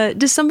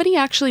 Does somebody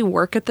actually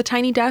work at the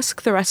Tiny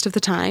Desk the rest of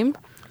the time?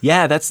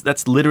 Yeah,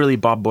 that's literally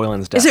Bob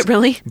Boilen's desk. Is it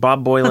really?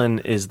 Bob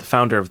Boilen is the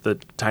founder of the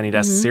Tiny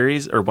Desk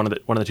series, or one of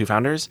the two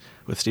founders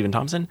with Stephen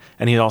Thompson,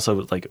 and he's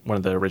also like one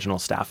of the original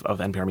staff of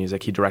NPR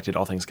Music. He directed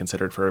All Things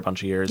Considered for a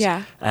bunch of years.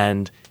 Yeah.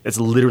 And it's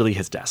literally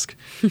his desk,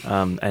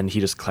 and he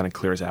just kind of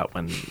clears out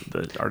when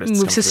the artists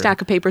moves his stack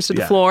of papers to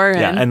the floor.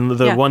 And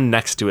the one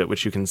next to it,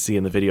 which you can see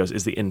in the videos,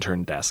 is the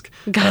intern desk.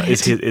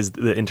 Is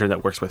the intern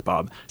that works with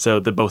Bob.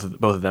 So both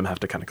of them have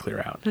to kind of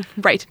clear out.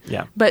 Right.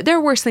 Yeah. But there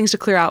are worse things to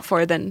clear out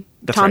for than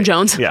Tom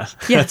Jones. Yeah,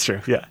 that's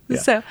true. Yeah.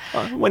 So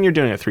when you're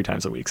doing it 3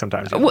 times a week,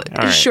 sometimes.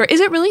 Sure.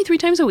 Is it really 3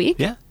 times a week?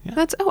 Yeah.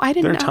 That's I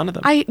didn't know. There are a ton of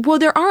them.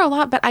 There are a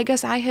lot, but I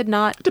guess I had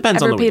not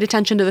ever paid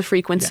attention to the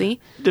frequency.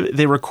 Yeah.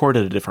 They record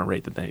at a different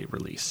rate than they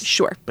release.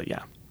 Sure. But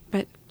yeah.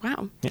 But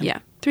wow. Yeah.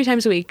 3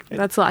 times a week.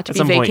 That's a lot to be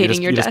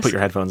vacating your desk. You just put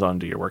your headphones on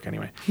and do your work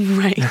anyway.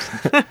 Right.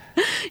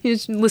 You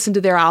just listen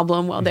to their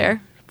album while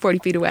they're 40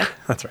 feet away.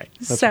 That's right.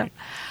 Right.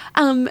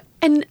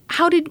 And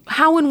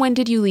how and when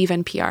did you leave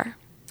NPR?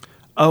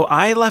 Oh,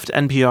 I left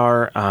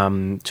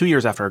NPR 2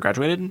 years after I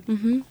graduated.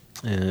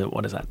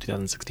 What is that,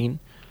 2016?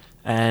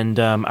 And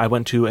I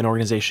went to an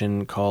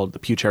organization called the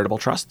Pew Charitable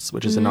Trusts,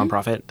 which is a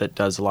nonprofit that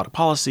does a lot of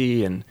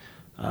policy and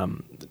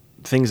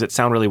things that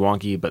sound really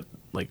wonky, but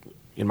like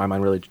in my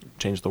mind really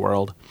changed the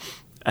world.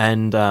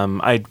 And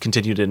I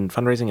continued in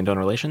fundraising and donor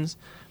relations,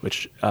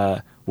 which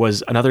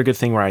was another good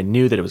thing where I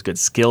knew that it was good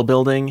skill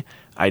building.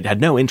 I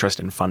had no interest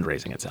in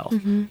fundraising itself.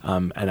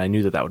 And I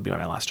knew that would be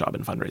my last job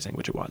in fundraising,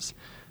 which it was.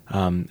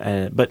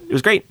 But it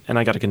was great, and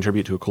I got to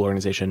contribute to a cool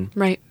organization.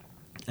 Right.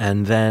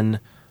 And then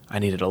I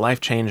needed a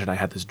life change, and I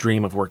had this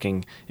dream of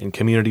working in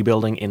community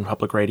building in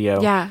public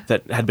radio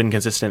that had been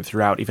consistent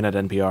throughout, even at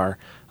NPR.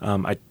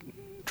 I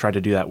tried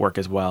to do that work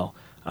as well.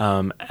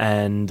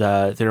 And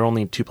there are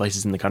only 2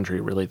 places in the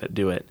country really that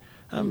do it.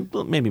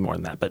 Maybe more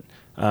than that, but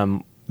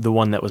the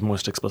one that was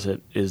most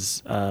explicit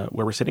is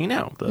where we're sitting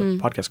now, the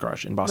Podcast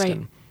Garage in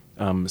Boston.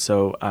 Right.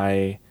 So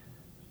I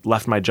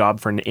left my job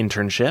for an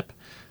internship,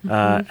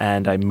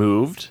 and I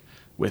moved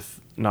with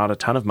not a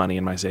ton of money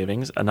in my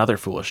savings, another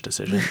foolish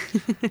decision,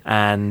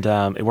 and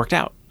it worked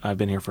out. I've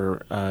been here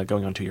for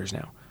going on 2 years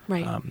now.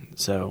 Right.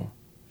 So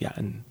yeah,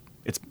 and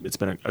it's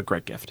been a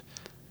great gift.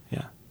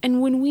 Yeah. And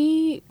when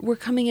we were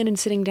coming in and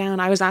sitting down,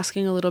 I was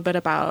asking a little bit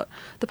about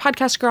the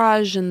Podcast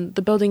Garage and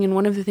the building, and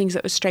one of the things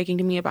that was striking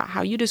to me about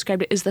how you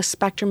described it is the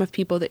spectrum of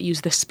people that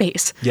use this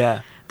space.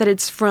 Yeah. That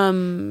it's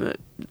from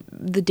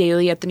the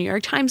Daily at the New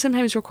York Times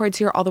sometimes records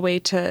here all the way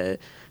to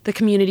the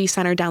community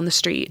center down the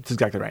street. That's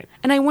exactly right.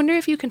 And I wonder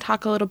if you can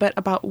talk a little bit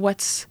about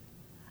what's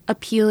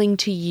appealing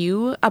to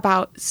you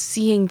about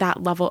seeing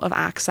that level of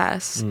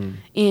access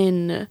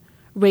in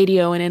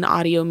radio and in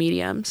audio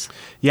mediums.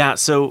 Yeah,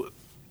 so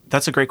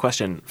that's a great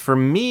question. For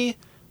me,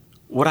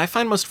 what I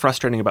find most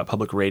frustrating about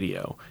public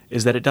radio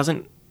is that it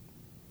doesn't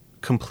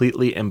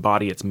completely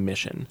embody its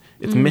mission.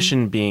 Its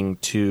mission being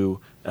to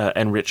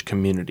enrich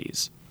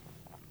communities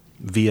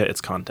via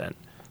its content.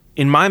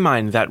 In my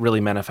mind, that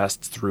really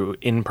manifests through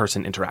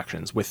in-person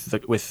interactions with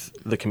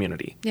the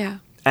community. Yeah.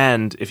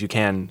 And, if you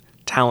can,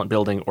 talent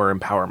building or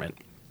empowerment.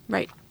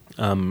 Right.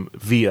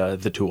 Via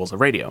the tools of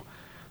radio.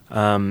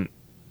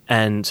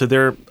 And so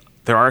there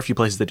are a few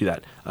places that do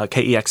that.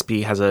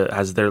 KEXP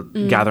has their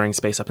gathering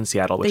space up in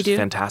Seattle, which is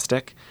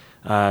fantastic.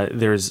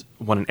 There's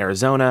one in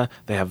Arizona.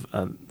 They have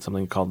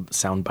something called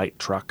Soundbite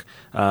Truck.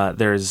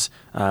 There's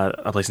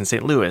a place in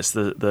St. Louis,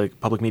 the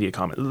Public Media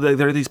Commons.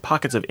 There are these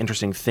pockets of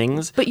interesting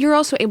things. But you're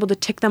also able to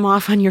tick them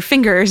off on your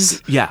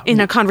fingers in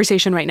a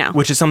conversation right now.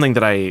 Which is something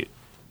that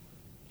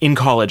in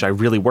college, I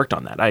really worked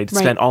on that. I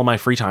spent all my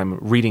free time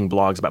reading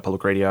blogs about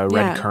public radio. I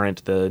read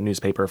Current, the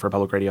newspaper for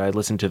public radio. I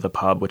listened to The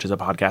Pub, which is a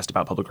podcast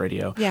about public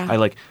radio. Yeah.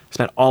 I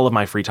spent all of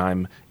my free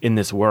time in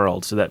this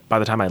world so that by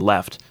the time I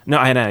left,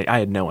 I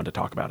had no one to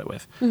talk about it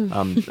with.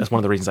 That's one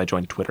of the reasons I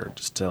joined Twitter,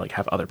 just to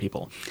have other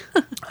people.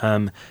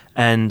 And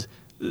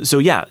so,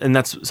 and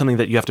that's something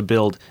that you have to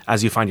build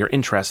as you find your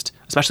interest,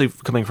 especially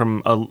coming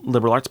from a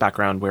liberal arts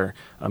background where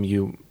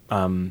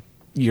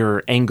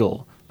your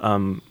angle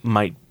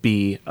might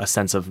be a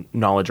sense of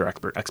knowledge or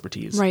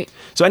expertise. Right.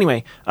 So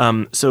anyway,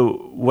 so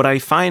what I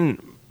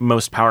find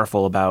most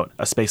powerful about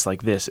a space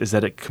like this is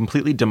that it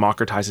completely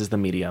democratizes the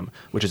medium,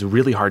 which is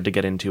really hard to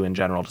get into in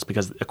general just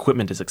because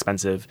equipment is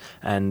expensive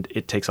and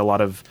it takes a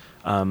lot of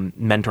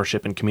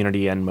mentorship and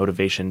community and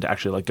motivation to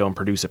actually go and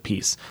produce a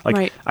piece.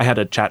 I had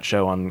a chat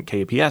show on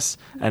KUPS,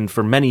 and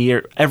for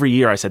every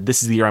year I said,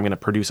 this is the year I'm going to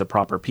produce a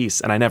proper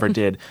piece, and I never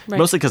did,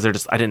 mostly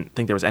because I didn't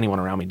think there was anyone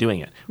around me doing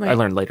it. I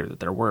learned later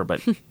that there were,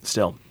 but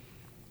still.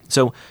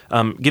 So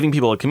giving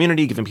people a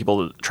community, giving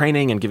people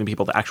training, and giving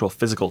people the actual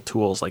physical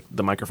tools like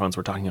the microphones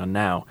we're talking on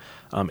now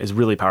is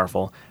really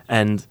powerful,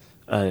 and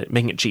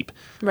making it cheap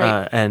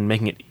and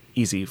making it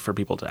easy for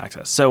people to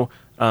access. So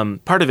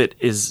part of it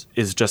is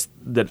just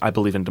that I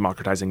believe in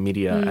democratizing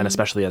media, and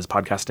especially as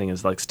podcasting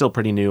is like still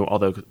pretty new,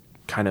 although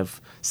kind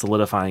of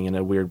solidifying in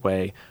a weird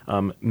way,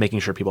 making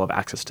sure people have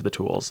access to the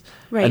tools.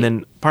 Right. And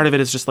then part of it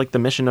is just like the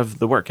mission of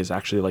the work is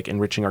actually like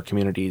enriching our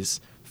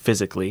communities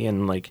physically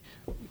and like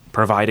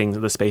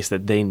providing the space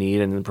that they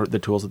need and the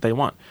tools that they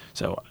want.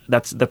 So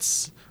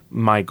that's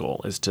my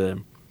goal is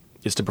to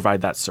provide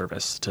that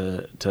service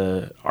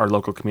to our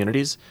local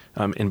communities.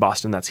 In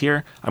Boston, that's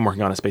here. I'm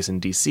working on a space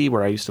in DC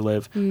where I used to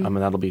live, and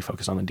that'll be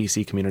focused on the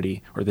DC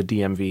community or the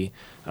DMV.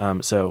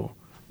 So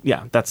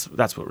yeah, that's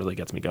what really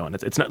gets me going.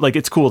 It's not like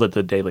it's cool that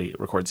the Daily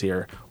records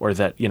here, or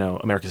that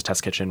America's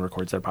Test Kitchen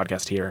records their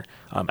podcast here,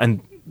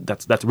 and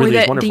that's really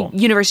or that wonderful. The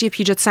University of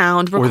Puget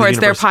Sound records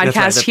their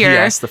podcast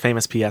here. PS, the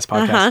famous PS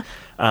podcast,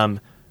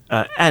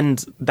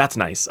 and that's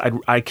nice.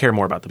 I care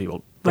more about the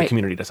people. The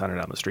community to center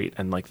down the street,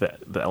 and like the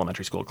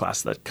elementary school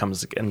class that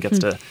comes and gets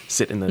to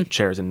sit in the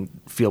chairs and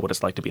feel what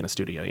it's like to be in a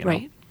studio,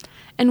 Right.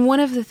 And one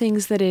of the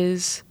things that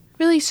is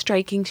really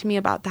striking to me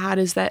about that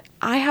is that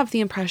I have the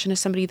impression, as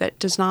somebody that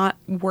does not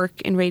work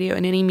in radio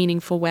in any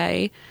meaningful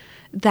way,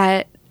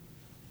 that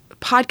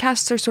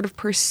podcasts are sort of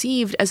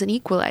perceived as an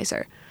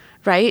equalizer,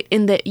 right?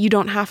 In that you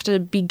don't have to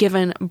be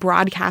given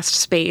broadcast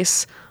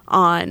space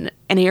on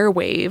an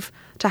airwave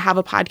to have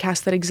a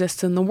podcast that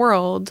exists in the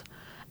world.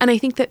 And I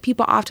think that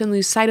people often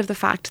lose sight of the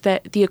fact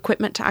that the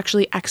equipment to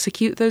actually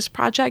execute those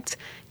projects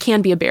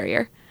can be a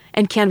barrier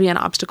and can be an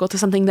obstacle to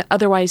something that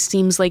otherwise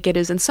seems like it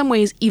is in some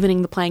ways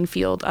evening the playing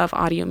field of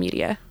audio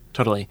media.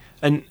 Totally.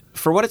 And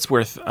for what it's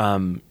worth,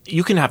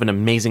 you can have an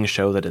amazing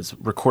show that is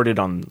recorded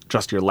on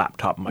just your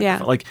laptop microphone.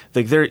 Yeah. Like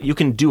there, you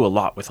can do a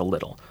lot with a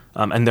little.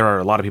 And there are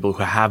a lot of people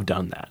who have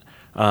done that.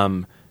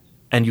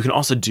 And you can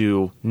also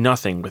do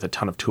nothing with a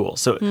ton of tools.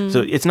 So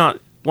it's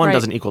not, one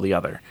doesn't equal the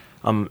other.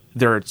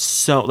 There's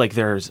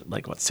 600,000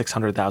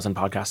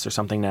 podcasts or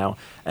something now,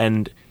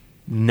 and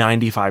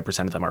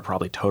 95% of them are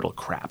probably total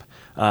crap.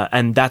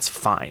 And that's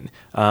fine.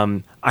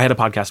 I had a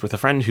podcast with a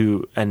friend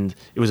and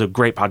it was a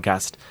great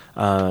podcast,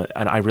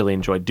 and I really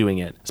enjoyed doing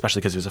it,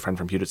 especially because he was a friend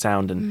from Puget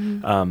Sound,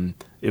 and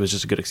it was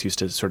just a good excuse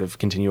to sort of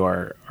continue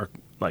our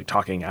like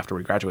talking after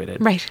we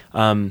graduated. Right.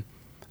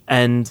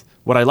 And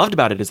what I loved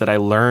about it is that I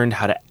learned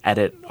how to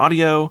edit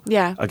audio.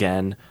 Yeah.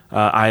 Again,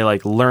 I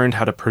like learned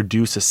how to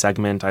produce a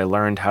segment. I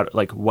learned how to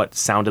like what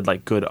sounded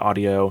like good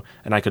audio,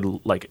 and I could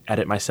like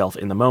edit myself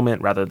in the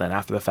moment rather than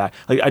after the fact.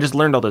 Like I just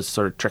learned all those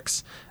sort of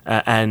tricks,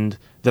 and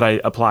that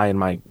I apply in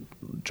my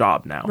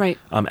job now. Right.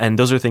 And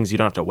those are things you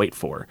don't have to wait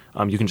for.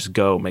 You can just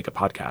go make a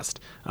podcast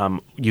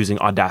using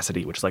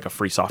Audacity, which is like a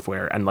free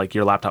software, and like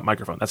your laptop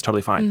microphone. That's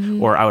totally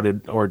fine.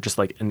 Or just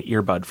like an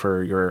earbud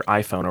for your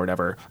iPhone or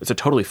whatever. It's a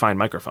totally fine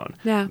microphone.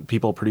 Yeah.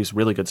 People produce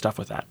really good stuff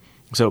with that.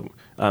 So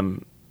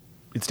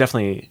it's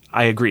definitely,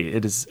 I agree,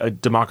 it is a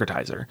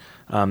democratizer.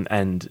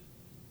 And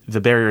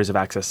the barriers of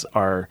access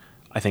are,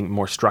 I think,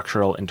 more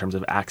structural in terms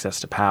of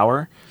access to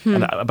power.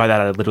 And by that,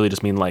 I literally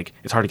just mean like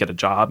it's hard to get a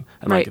job,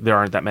 and like there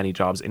aren't that many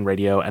jobs in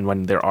radio, and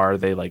when there are,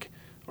 they like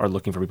are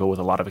looking for people with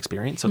a lot of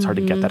experience, so it's hard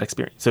to get that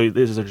experience. So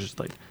these are just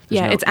like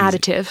it's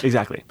additive.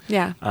 Exactly.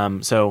 Yeah.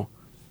 So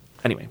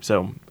anyway,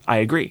 so I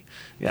agree.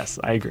 Yes,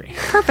 I agree.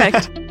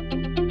 Perfect.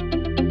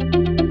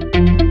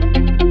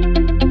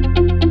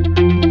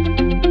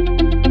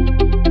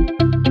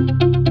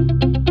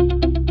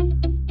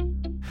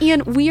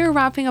 Ian, we are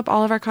wrapping up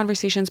all of our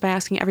conversations by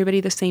asking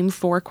everybody the same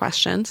 4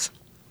 questions.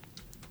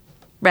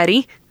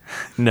 Ready?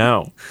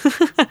 No.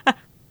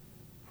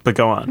 But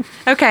go on.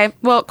 Okay.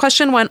 Well,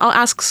 question 1, I'll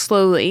ask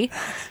slowly,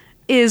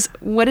 is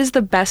what is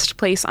the best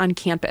place on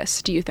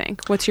campus, do you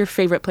think? What's your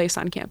favorite place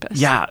on campus?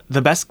 Yeah,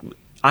 the best...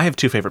 I have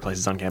 2 favorite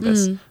places on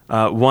campus.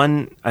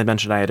 One, I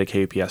mentioned I had a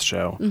KUPS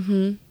show.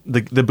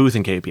 The booth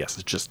in KUPS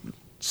is just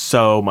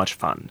so much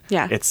fun.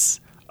 Yeah. It's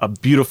a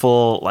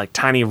beautiful, like,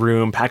 tiny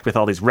room packed with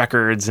all these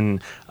records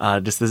and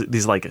just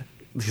these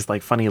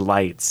funny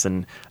lights,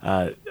 and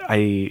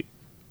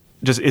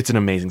it's an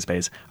amazing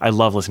space. I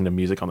love listening to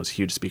music on those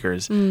huge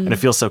speakers, and it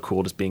feels so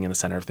cool just being in the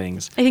center of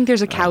things. I think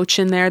there's a couch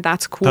in there.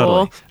 That's cool.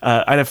 Totally.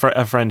 I had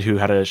a friend who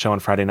had a show on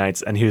Friday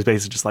nights, and he was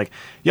basically just like,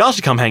 y'all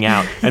should come hang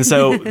out. And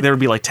so there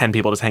would be like 10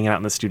 people just hanging out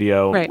in the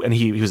studio. Right. And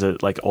he was a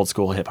like old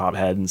school hip hop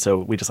head, and so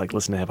we just like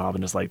listened to hip hop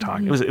and just like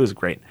talk. It was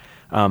great.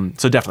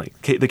 So definitely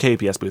the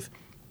KUPS booth.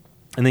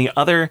 And the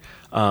other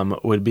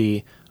would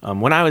be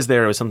when I was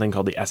there, it was something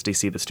called the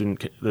SDC,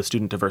 the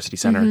Student Diversity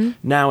Center.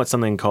 Now it's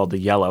something called the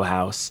Yellow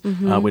House,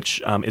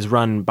 which is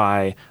run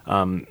by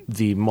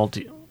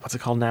what's it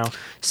called now?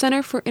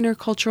 Center for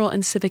Intercultural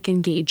and Civic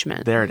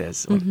Engagement. There it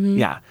is.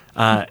 Yeah.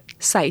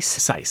 SICE.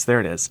 SICE. There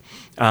it is.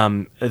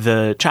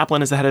 The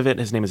chaplain is the head of it.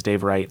 His name is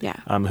Dave Wright,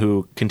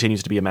 who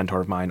continues to be a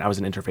mentor of mine. I was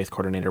an interfaith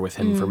coordinator with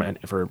him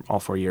for all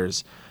 4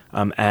 years,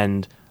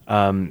 and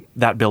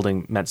that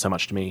building meant so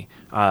much to me.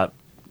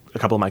 A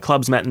couple of my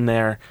clubs met in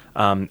there.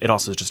 It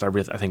also is just, I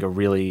think, a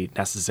really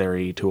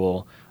necessary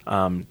tool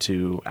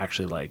to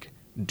actually like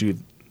do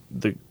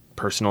the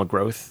personal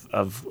growth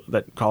of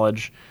that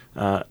college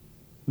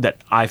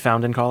that I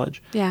found in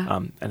college. Yeah.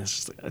 And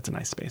it's a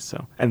nice space.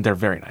 So, and they're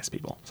very nice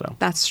people. So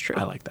that's true.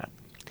 I like that.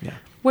 Yeah.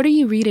 What are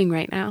you reading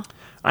right now?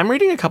 I'm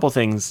reading a couple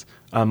things.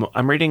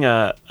 I'm reading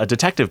a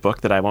detective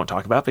book that I won't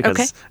talk about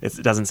because it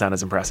doesn't sound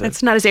as impressive.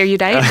 It's not as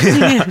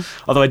erudite.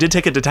 Although I did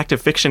take a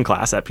detective fiction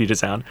class at Puget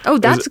Sound. Oh,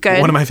 that's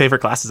good. One of my favorite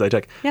classes I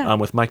took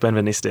with Mike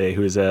Benveniste,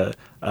 who's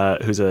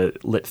a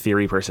lit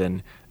theory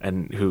person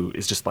and who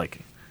is just like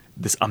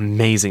this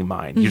amazing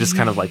mind. You just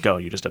kind of like go,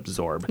 you just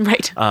absorb.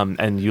 Right.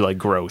 And you like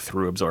grow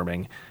through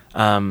absorbing.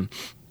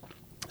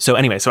 So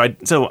anyway,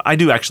 so I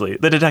do actually,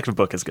 the detective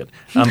book is good.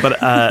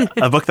 But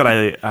a book that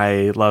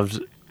I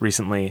loved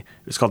recently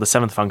is called The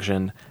Seventh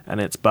Function, and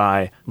it's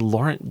by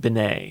Laurent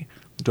Binet.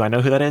 Do I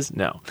know who that is?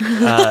 No.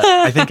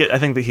 I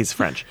think that he's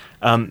French.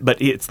 But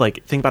it's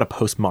like, think about a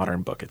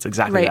postmodern book. It's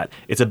exactly that.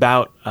 It's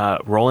about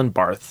Roland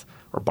Barthes,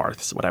 or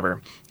Barthes,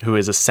 whatever, who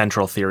is a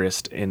central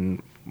theorist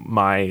in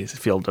my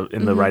field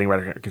in the writing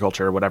rhetoric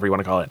culture, or whatever you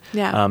want to call it.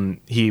 Yeah.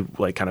 He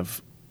like kind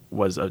of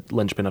was a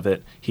linchpin of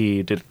it.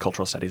 He did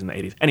cultural studies in the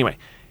 80s. Anyway,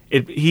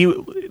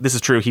 this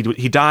is true.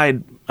 He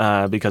died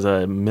because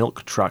a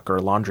milk truck or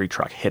a laundry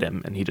truck hit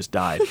him, and he just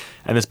died.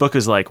 And this book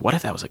is like, what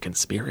if that was a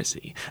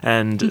conspiracy?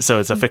 And so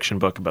it's a fiction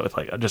book, but with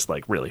like just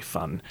like really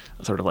fun,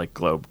 sort of like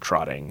globe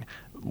trotting,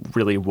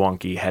 really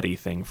wonky, heady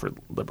thing for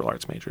liberal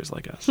arts majors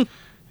like us.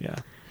 Yeah.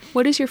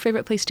 What is your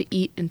favorite place to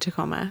eat in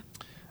Tacoma?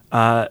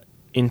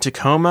 In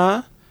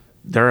Tacoma,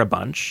 there are a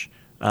bunch.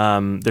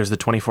 There's the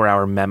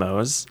 24-hour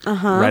Memos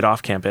right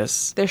off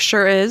campus. There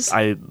sure is.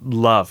 I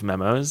love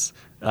Memos.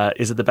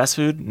 Is it the best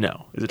food?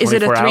 No. Is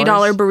it a $3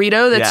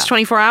 burrito that's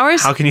 24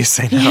 hours? How can you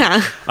say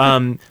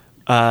no?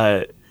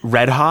 Yeah.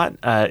 Red Hot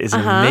is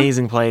an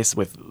amazing place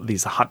with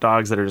these hot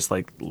dogs that are just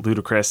like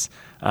ludicrous.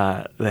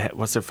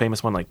 What's their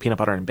famous one? Like peanut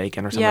butter and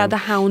bacon or something? Yeah, the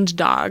Hound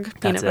Dog,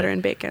 peanut butter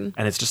and bacon.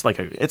 And it's just like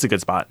it's a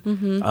good spot.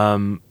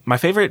 My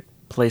favorite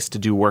place to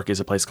do work is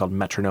a place called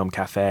Metronome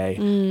Cafe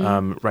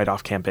right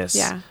off campus.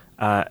 Yeah.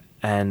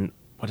 And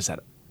what is that?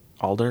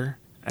 Alder?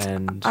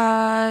 And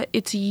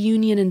it's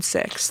Union and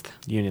 6th.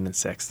 Union and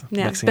 6th.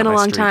 Yeah, it's been a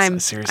long time.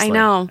 Seriously, I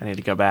know. I need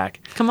to go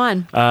back. Come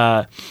on.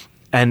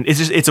 And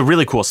it's a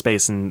really cool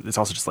space, and it's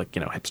also just like,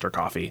 hipster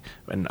coffee.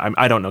 And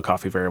I don't know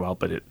coffee very well,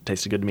 but it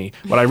tasted good to me.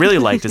 What I really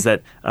liked is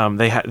that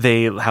they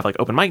have like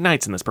open mic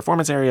nights in this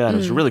performance area, and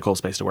it's a really cool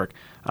space to work.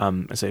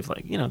 And so they've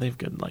like, they have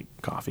good like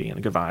coffee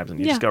and good vibes, and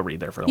you just go read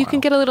there for a while. You can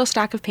get a little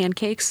stack of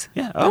pancakes.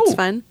 Yeah. That's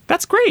fun.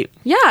 That's great.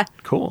 Yeah.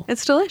 Cool.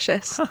 It's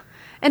delicious. Huh.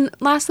 And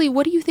lastly,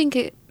 what do you think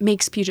it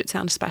makes Puget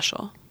Sound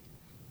special?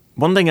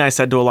 One thing I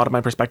said to a lot of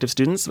my prospective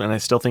students, and I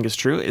still think is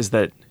true, is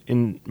that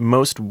in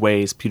most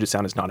ways, Puget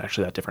Sound is not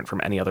actually that different from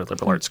any other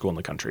liberal arts school in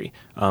the country.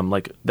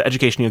 Like the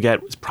education you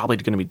get is probably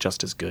going to be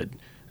just as good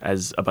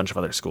as a bunch of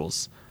other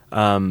schools.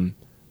 But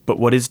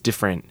what is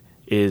different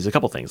is a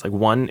couple things. Like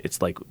one,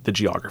 it's like the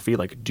geography.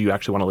 Like, do you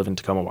actually want to live in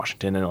Tacoma,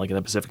 Washington, and like in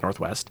the Pacific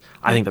Northwest?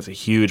 I think that's a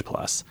huge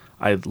plus.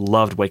 I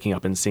loved waking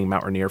up and seeing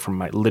Mount Rainier from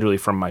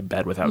my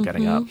bed without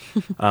getting up.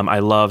 I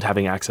loved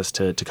having access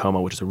to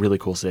Tacoma, which is a really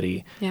cool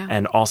city,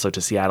 and also to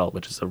Seattle,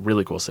 which is a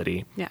really cool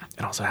city,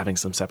 and also having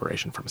some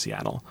separation from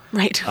Seattle.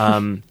 Right.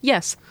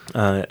 Yes.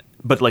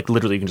 But like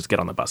literally, you can just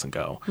get on the bus and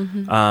go.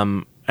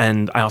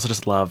 And I also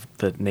just love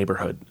the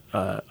neighborhood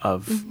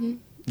of.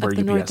 Where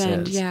UPS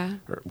End, is,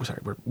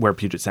 where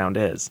Puget Sound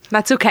is.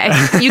 That's okay.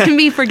 You can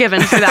be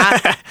forgiven for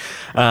that.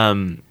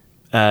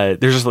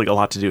 There's just like a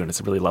lot to do, and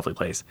it's a really lovely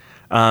place.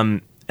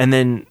 And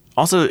then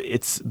also,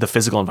 it's the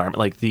physical environment.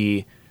 Like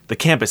the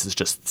campus is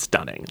just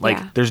stunning.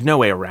 Like there's no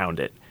way around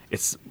it.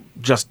 It's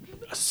just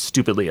a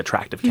stupidly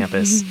attractive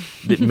campus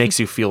that makes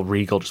you feel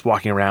regal just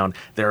walking around.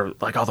 There are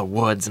like all the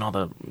woods and all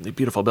the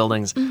beautiful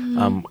buildings,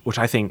 which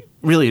I think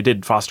really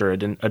did foster a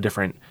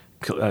different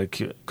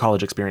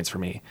college experience for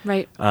me.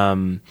 Right.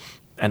 And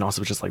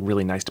also it's just like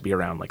really nice to be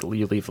around. Like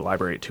you leave the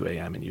library at 2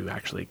 a.m. and you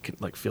actually can,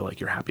 like feel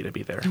like you're happy to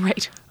be there.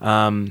 Right.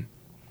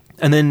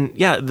 And then,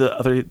 the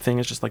other thing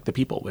is just like the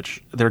people,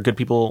 which there are good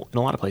people in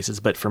a lot of places.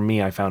 But for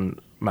me, I found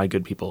my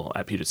good people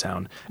at Puget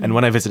Sound. And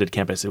when I visited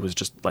campus, it was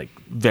just like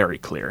very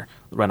clear.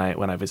 When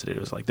I visited, it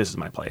was like, this is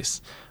my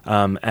place.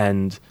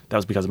 And that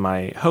was because of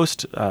my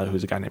host,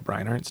 who's a guy named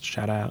Brian Ernst,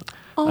 shout out.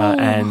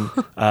 And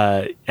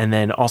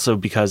then also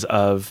because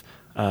of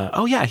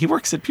he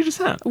works at Puget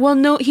Sound. Well,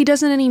 no, he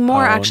doesn't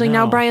anymore, actually.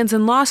 No. Now Brian's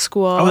in law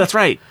school. Oh, that's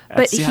right.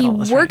 But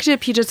Seattle, he worked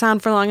at Puget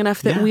Sound for long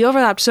enough that we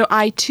overlapped, so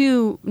I,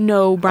 too,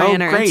 know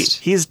Brian Ernst. Great.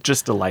 He's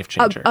just a life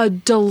changer. A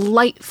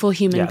delightful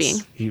human being.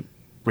 He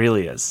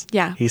really is.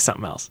 Yeah. He's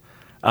something else.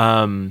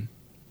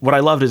 What I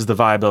loved is the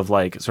vibe of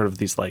like sort of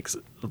these like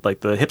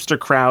the hipster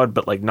crowd,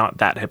 but like not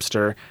that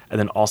hipster, and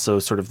then also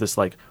sort of this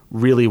like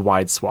really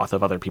wide swath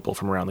of other people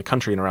from around the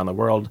country and around the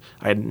world.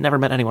 I had never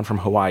met anyone from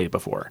Hawaii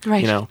before,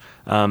 right.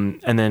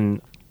 And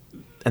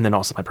then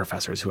also my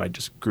professors, who I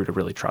just grew to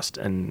really trust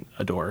and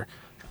adore.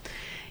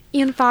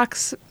 Ian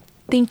Fox,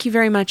 thank you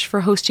very much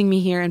for hosting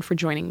me here and for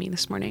joining me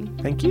this morning.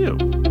 Thank you.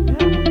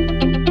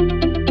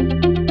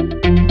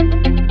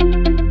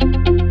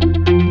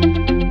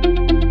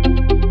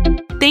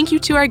 Thank you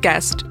to our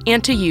guest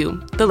and to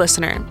you, the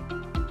listener.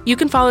 You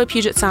can follow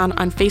Puget Sound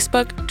on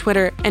Facebook,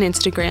 Twitter, and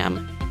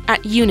Instagram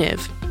at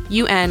UNIV,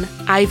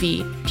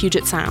 U-N-I-V,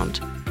 Puget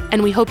Sound.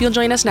 And we hope you'll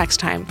join us next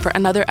time for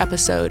another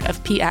episode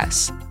of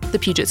PS, the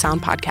Puget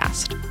Sound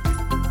Podcast.